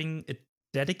having a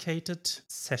dedicated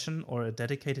session or a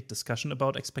dedicated discussion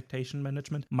about expectation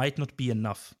management might not be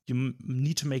enough. You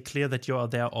need to make clear that you are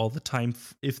there all the time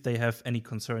if they have any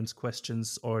concerns,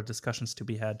 questions, or discussions to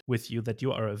be had with you, that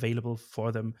you are available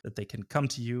for them, that they can come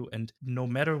to you, and no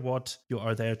matter what, you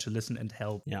are there to listen and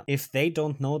help. Yeah. If they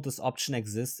don't know this option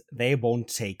exists, they won't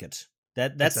take it.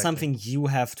 That's Exactly. something you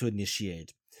have to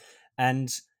initiate.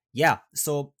 And yeah,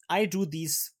 so I do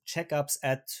these checkups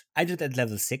I did at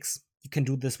level 6. You can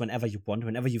do this whenever you want,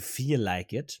 whenever you feel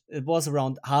like it. It was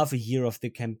around half a year after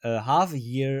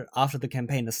the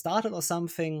campaign has started or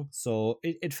something, so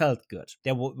it felt good.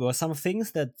 There were some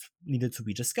things that needed to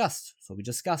be discussed, so we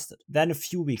discussed it. Then a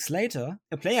few weeks later,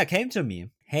 a player came to me.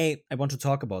 Hey, I want to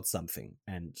talk about something.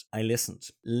 And I listened.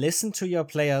 Listen to your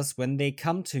players when they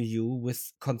come to you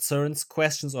with concerns,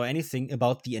 questions, or anything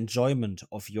about the enjoyment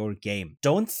of your game.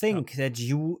 Don't think that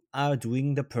you are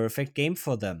doing the perfect game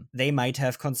for them. They might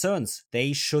have concerns.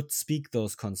 They should speak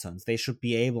those concerns. They should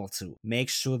be able to. Make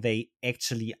sure they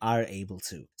actually are able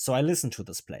to. So I listened to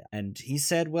this player. And he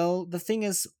said, well, the thing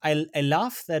is, I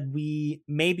love that we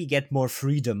maybe get more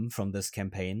freedom from this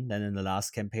campaign than in the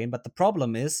last campaign. But the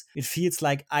problem is, it feels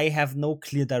like I have no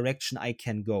clear direction I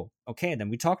can go. Okay, then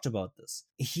we talked about this.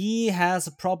 He has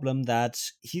a problem that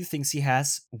he thinks he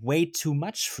has way too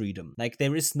much freedom. Like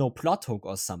there is no plot hook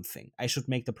or something. I should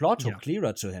make the plot hook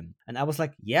clearer to him. And I was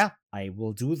like, yeah, I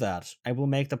will do that. I will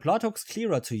make the plot hooks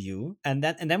clearer to you. And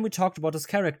then we talked about his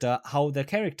character, how the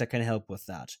character can help with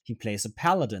that. He plays a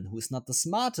paladin who is not the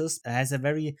smartest, has a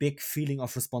very big feeling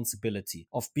of responsibility,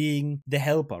 of being the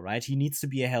helper, right? He needs to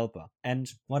be a helper. And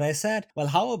what I said, well,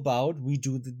 how about we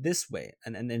do it this way?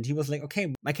 And he was like,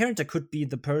 okay, my character could be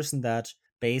the person that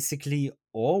basically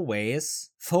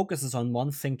always focuses on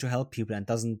one thing to help people and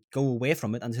doesn't go away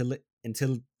from it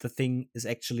until the thing is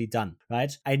actually done,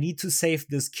 right? I need to save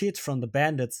this kid from the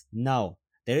bandits now.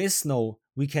 There is no,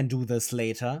 we can do this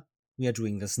later. We are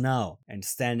doing this now. And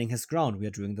standing his ground, we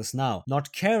are doing this now.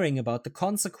 Not caring about the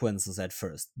consequences at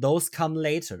first. Those come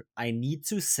later. I need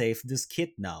to save this kid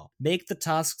now. Make the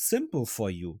task simple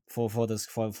for you. For this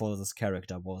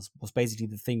character was basically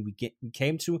the thing we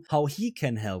came to, how he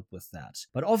can help with that.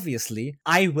 But obviously,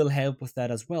 I will help with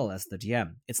that as well as the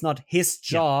DM. It's not his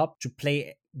job to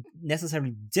play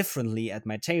necessarily differently at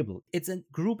my table. It's a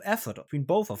group effort between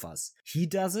both of us. He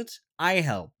does it, I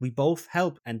help. We both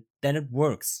help, and then it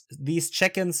works. These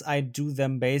check-ins, I do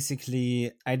them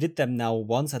basically, I did them now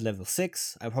once at level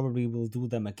 6. I probably will do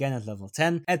them again at level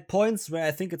 10. At points where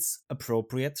I think it's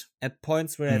appropriate. At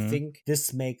points where I think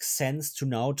this makes sense to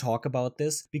now talk about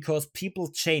this, because people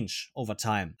change over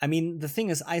time. I mean, the thing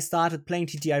is, I started playing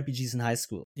TTRPGs in high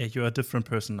school. Yeah, you're a different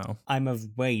person now. I'm a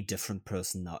way different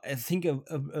person now. I think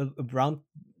around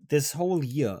this whole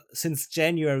year, since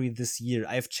January this year,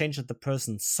 I've changed the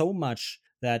person so much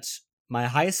that my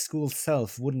high school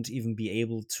self wouldn't even be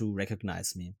able to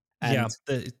recognize me. And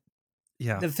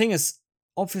the thing is,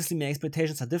 obviously my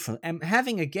expectations are different. I'm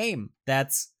having a game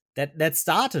that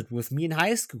started with me in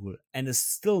high school and is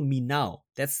still me now.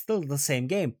 That's still the same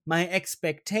game. My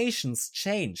expectations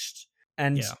changed.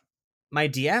 And my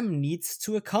DM needs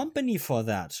to accompany for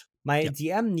that. My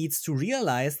DM needs to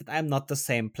realize that I'm not the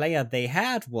same player they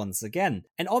had once again.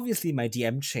 And obviously my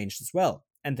DM changed as well.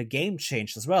 And the game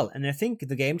changed as well. And I think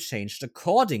the game changed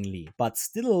accordingly. But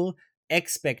still,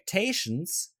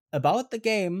 expectations about the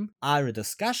game are a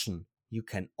discussion you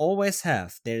can always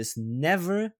have. There is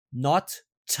never not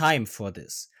time for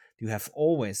this. You have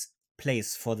always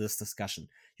place for this discussion.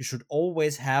 You should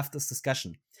always have this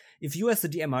discussion. If you as the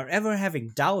DM are ever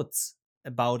having doubts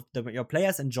about your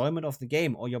players' enjoyment of the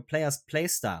game or your players'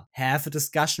 playstyle. Have a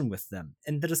discussion with them.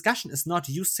 And the discussion is not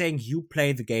you saying you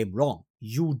play the game wrong.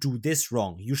 You do this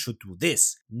wrong. You should do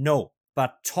this. No,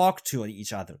 but talk to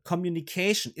each other.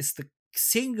 Communication is the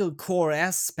single core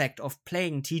aspect of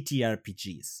playing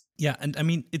TTRPGs. Yeah, and I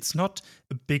mean, it's not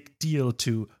a big deal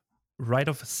to write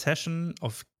off a session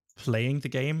of playing the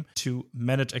game to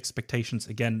manage expectations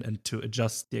again and to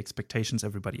adjust the expectations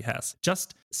everybody has.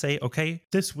 Just say, okay,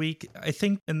 this week, I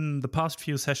think in the past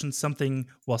few sessions, something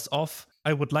was off.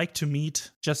 I would like to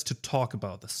meet just to talk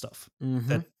about the stuff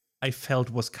that I felt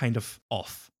was kind of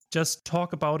off. Just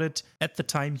talk about it at the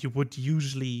time you would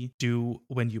usually do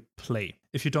when you play.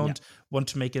 If you don't want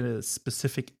to make a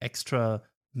specific extra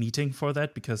meeting for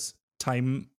that, because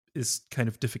time is kind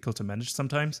of difficult to manage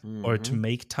sometimes, or to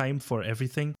make time for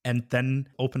everything and then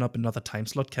open up another time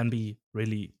slot can be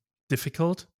really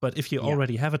difficult. But if you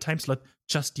already have a time slot,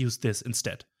 just use this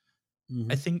instead.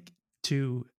 I think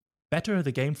to better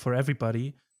the game for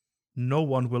everybody, no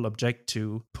one will object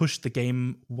to push the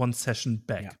game one session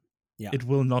back. It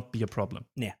will not be a problem.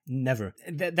 Yeah, never.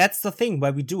 That's the thing why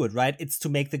we do it, right? It's to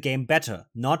make the game better,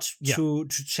 not to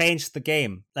change the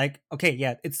game. Like, okay,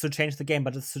 yeah, it's to change the game,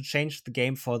 but it's to change the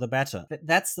game for the better.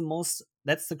 That's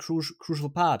the crucial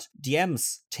part.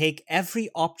 DMs take every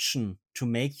option to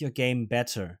make your game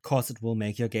better, cause it will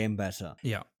make your game better.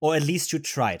 Yeah. Or at least you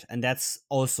tried, and that's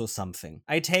also something.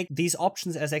 I take these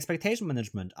options as expectation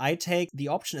management. I take the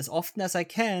option as often as I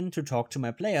can to talk to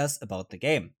my players about the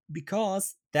game,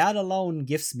 because that alone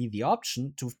gives me the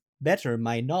option to better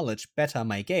my knowledge, better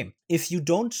my game. If you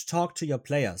don't talk to your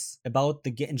players about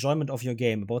the enjoyment of your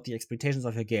game, about the expectations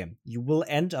of your game, you will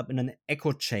end up in an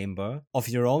echo chamber of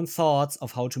your own thoughts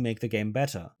of how to make the game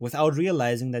better, without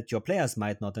realizing that your players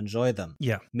might not enjoy them.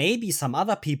 Yeah. Maybe some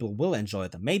other people will enjoy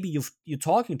them. Maybe you're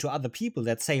talking to other people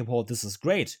that say, well, this is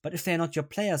great. But if they're not your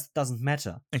players, it doesn't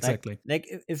matter. Exactly. Like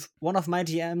if one of my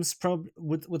DMs probably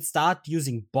would start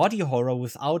using body horror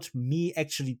without me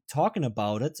actually talking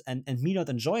about it and me not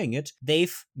enjoying it,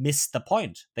 they've missed the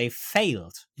point. They've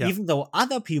failed. Yeah. Even though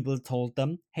other people told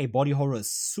them, hey, body horror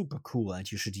is super cool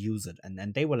and you should use it.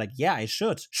 And they were like, yeah, I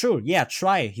should. Sure, yeah,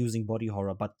 try using body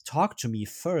horror, but talk to me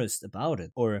first about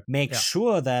it. Or make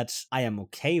sure that I am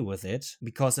okay with it,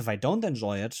 because if I don't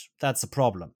enjoy it, that's a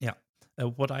problem. Yeah.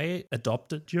 What I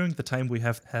adopted during the time we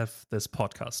have this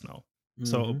podcast now.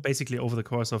 So basically over the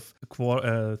course of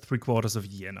 3/4 of a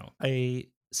year now, I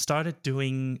started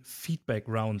doing feedback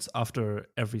rounds after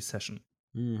every session.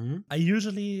 I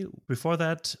usually, before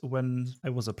that, when I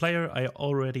was a player,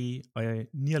 I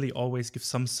nearly always give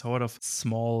some sort of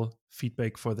small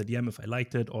feedback for the DM if I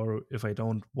liked it, or if I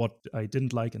don't, what I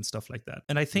didn't like and stuff like that.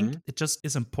 And I think it just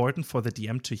is important for the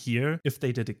DM to hear if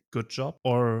they did a good job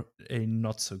or a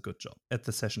not so good job at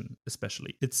the session,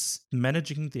 especially. It's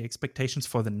managing the expectations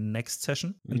for the next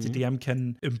session, and the DM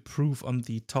can improve on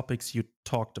the topics you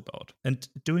talked about. And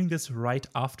doing this right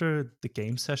after the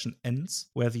game session ends,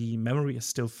 where the memory is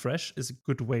still fresh, is a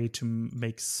good way to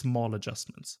make small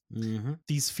adjustments.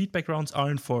 These feedback rounds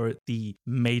aren't for the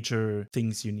major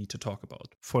things you need to talk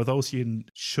about. For those, you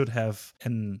should have a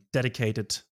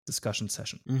dedicated discussion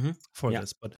session for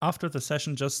this. But after the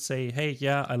session, just say, hey,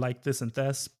 yeah, I like this and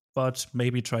this, but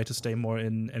maybe try to stay more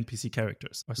in NPC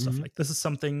characters or stuff like this. Is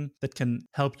something that can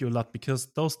help you a lot, because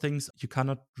those things you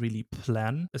cannot really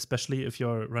plan, especially if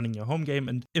you're running your home game.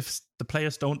 And if the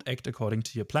players don't act according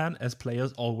to your plan, as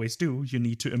players always do, you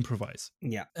need to improvise.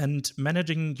 Yeah. And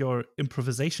managing your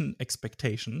improvisation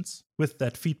expectations with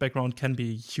that feedback round can be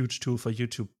a huge tool for you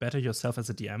to better yourself as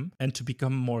a DM and to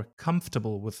become more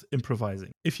comfortable with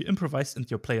improvising. If you improvised and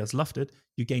your players loved it,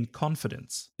 you gain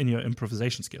confidence in your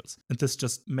improvisation skills. And this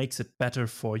just makes it better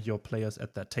for your players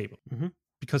at that table.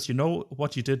 Because you know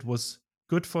what you did was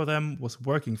good for them, was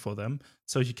working for them,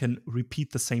 so you can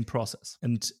repeat the same process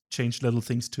and change little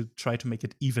things to try to make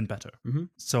it even better.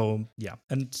 So yeah,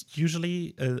 and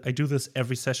usually I do this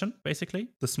every session, basically,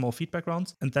 the small feedback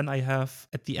rounds. And then I have,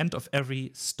 at the end of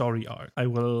every story arc, I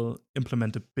will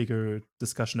implement a bigger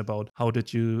discussion about how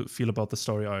did you feel about the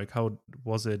story arc? How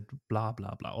was it? Blah,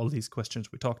 blah, blah. All these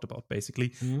questions we talked about,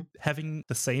 basically. Having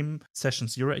the same session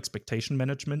zero expectation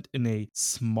management in a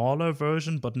smaller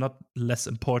version, but not less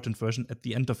important version at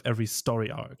the end of every story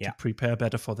arc to prepare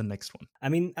better for the next one. I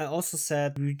mean, I also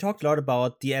said, we talked a lot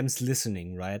about DMs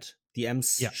listening, right?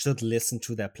 DMs should listen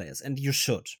to their players, and you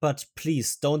should. But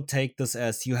please don't take this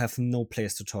as you have no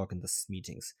place to talk in these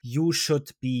meetings. You should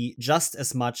be just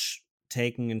as much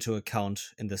taken into account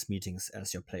in these meetings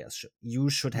as your players should.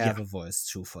 You should have a voice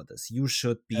too for this. You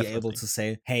should be able to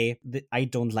say, hey, I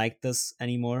don't like this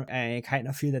anymore. I kind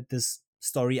of feel that this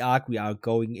story arc we are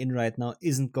going in right now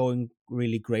isn't going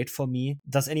really great for me.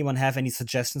 Does anyone have any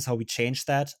suggestions how we change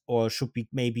that? Or should we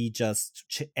maybe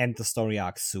just end the story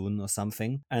arc soon or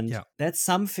something? And that's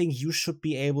something you should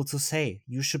be able to say.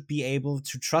 You should be able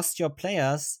to trust your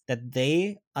players that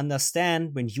they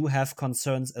understand when you have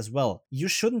concerns as well. You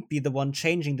shouldn't be the one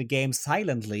changing the game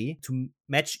silently to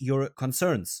match your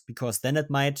concerns, because then it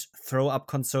might throw up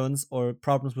concerns or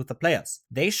problems with the players.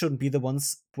 They shouldn't be the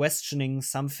ones questioning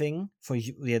something for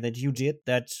you that you did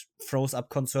that throws up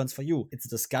concerns for you. It's a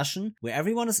discussion where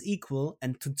everyone is equal,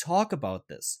 and to talk about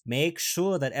this, make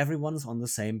sure that everyone is on the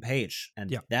same page,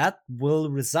 and that will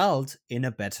result in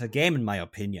a better game, in my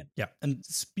opinion. Yeah, and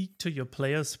speak to your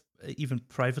players even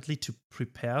privately to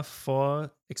prepare for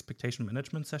expectation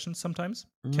management sessions sometimes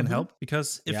can help,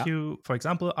 because if you, for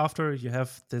example, after you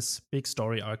have this big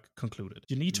story arc concluded,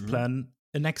 you need to plan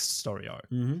a next story arc.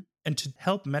 And to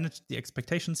help manage the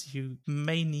expectations, you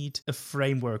may need a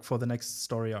framework for the next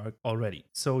story arc already.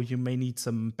 So you may need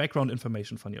some background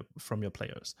information from your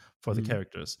players for the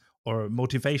characters, or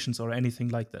motivations or anything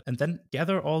like that. And then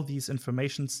gather all these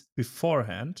informations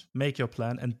beforehand, make your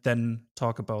plan, and then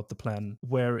talk about the plan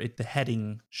where the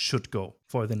heading should go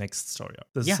for the next story arc.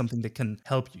 This is something that can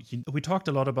help you. We talked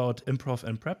a lot about improv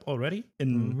and prep already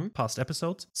in past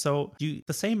episodes. So the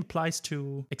same applies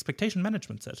to expectation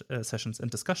management sessions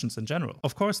and discussions in general.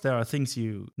 Of course, there are things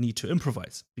you need to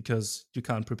improvise, because you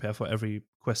can't prepare for every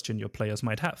question your players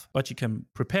might have. But you can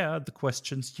prepare the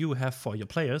questions you have for your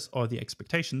players, or the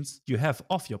expectations you have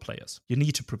of your players. You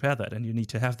need to prepare that, and you need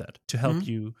to have that to help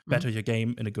you better your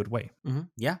game in a good way.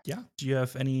 Yeah. Do you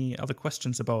have any other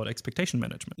questions about expectation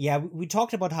management? Yeah, we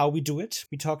talked about how we do it.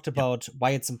 We talked about why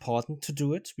it's important to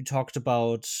do it. We talked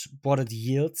about what it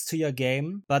yields to your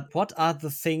game. But what are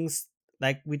the things?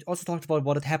 Like, we also talked about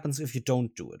what happens if you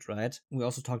don't do it, right? We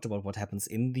also talked about what happens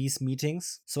in these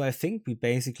meetings. So I think we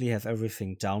basically have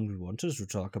everything down we wanted to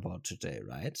talk about today,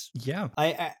 right? Yeah.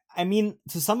 I mean,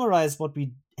 to summarize what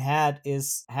we had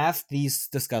is have these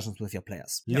discussions with your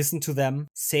players. Listen to them,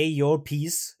 say your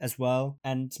piece as well,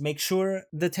 and make sure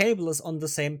the table is on the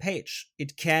same page.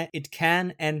 It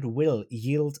can and will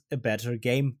yield a better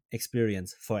game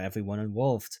experience for everyone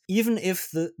involved. Even if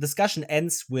the discussion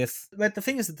ends with, but the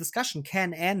thing is, the discussion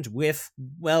can end with,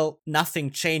 well,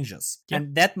 nothing changes.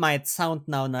 And that might sound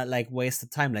now not like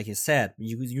wasted time, like you said.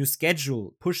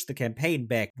 You push the campaign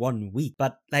back 1 week,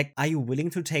 but like, are you willing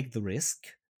to take the risk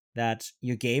that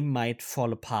your game might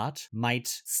fall apart, might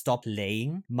stop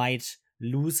playing, might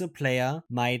lose a player,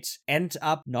 might end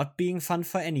up not being fun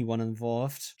for anyone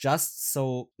involved? Just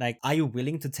so, like, are you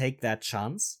willing to take that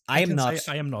chance? I am not.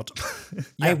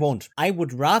 I won't. I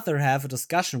would rather have a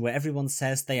discussion where everyone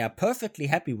says they are perfectly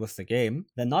happy with the game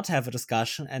than not have a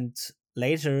discussion and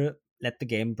later let the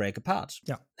game break apart.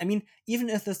 Yeah. I mean, even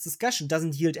if this discussion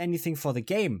doesn't yield anything for the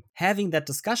game, having that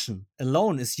discussion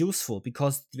alone is useful,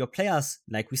 because your players,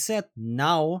 like we said,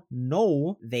 now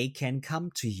know they can come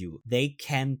to you. They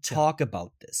can talk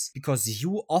about this because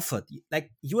you offered, like,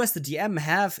 you as the DM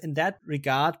have in that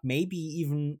regard maybe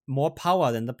even more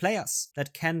power than the players.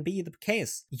 That can be the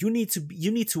case. You need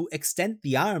to extend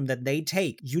the arm that they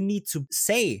take. You need to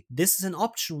say, this is an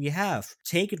option we have.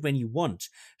 Take it when you want.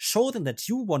 Show them that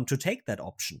you want to take that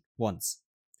option once.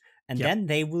 And then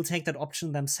they will take that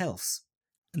option themselves.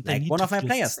 And like one of my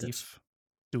players did.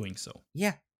 Doing so.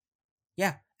 Yeah.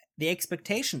 The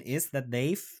expectation is that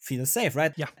they feel safe,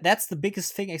 right? Yeah. That's the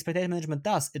biggest thing expectation management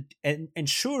does. It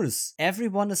ensures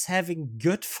everyone is having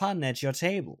good fun at your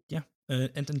table. Yeah.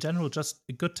 And in general, just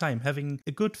a good time, having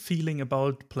a good feeling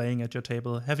about playing at your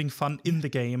table, having fun in the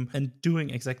game, and doing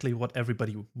exactly what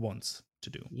everybody wants to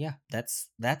do. Yeah, that's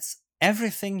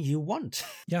everything you want.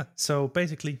 Yeah, so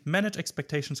basically manage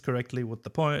expectations correctly with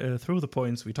the through the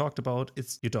points we talked about.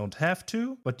 It's you don't have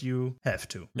to, but you have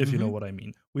to, if you know what I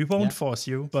mean. We won't force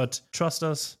you, but trust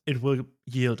us, it will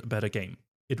yield a better game.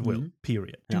 It will,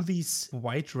 period. Do these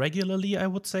quite regularly, I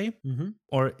would say.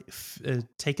 Or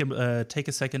take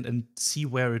a second and see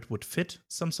where it would fit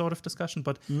some sort of discussion,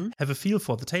 but have a feel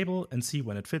for the table and see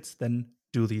when it fits, then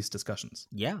do these discussions.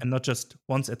 Yeah. And not just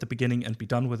once at the beginning and be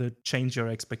done with it. Change your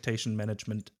expectation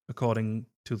management according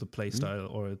to the playstyle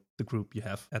or the group you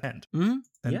have at hand. And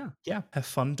have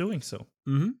fun doing so.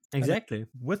 Exactly. And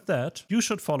with that, you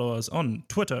should follow us on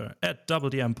Twitter at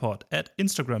DoubleDMPod, at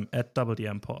Instagram at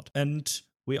DoubleDMPod. And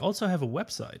we also have a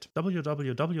website,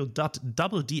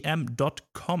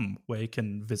 www.doubledm.com, where you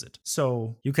can visit.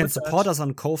 So you can support us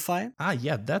on Ko-Fi.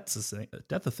 Yeah, that's a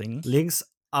thing. Links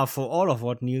are for all of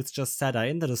what Niels just said are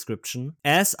in the description,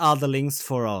 as are the links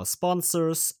for our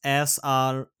sponsors, as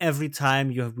are every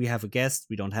time we have a guest.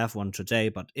 We don't have one today,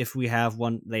 but if we have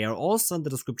one, they are also in the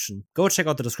description. Go check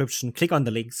out the description, click on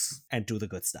the links, and do the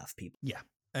good stuff, people. Yeah.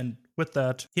 And with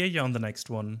that, hear you on the next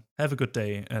one. Have a good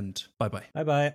day and bye-bye. Bye-bye.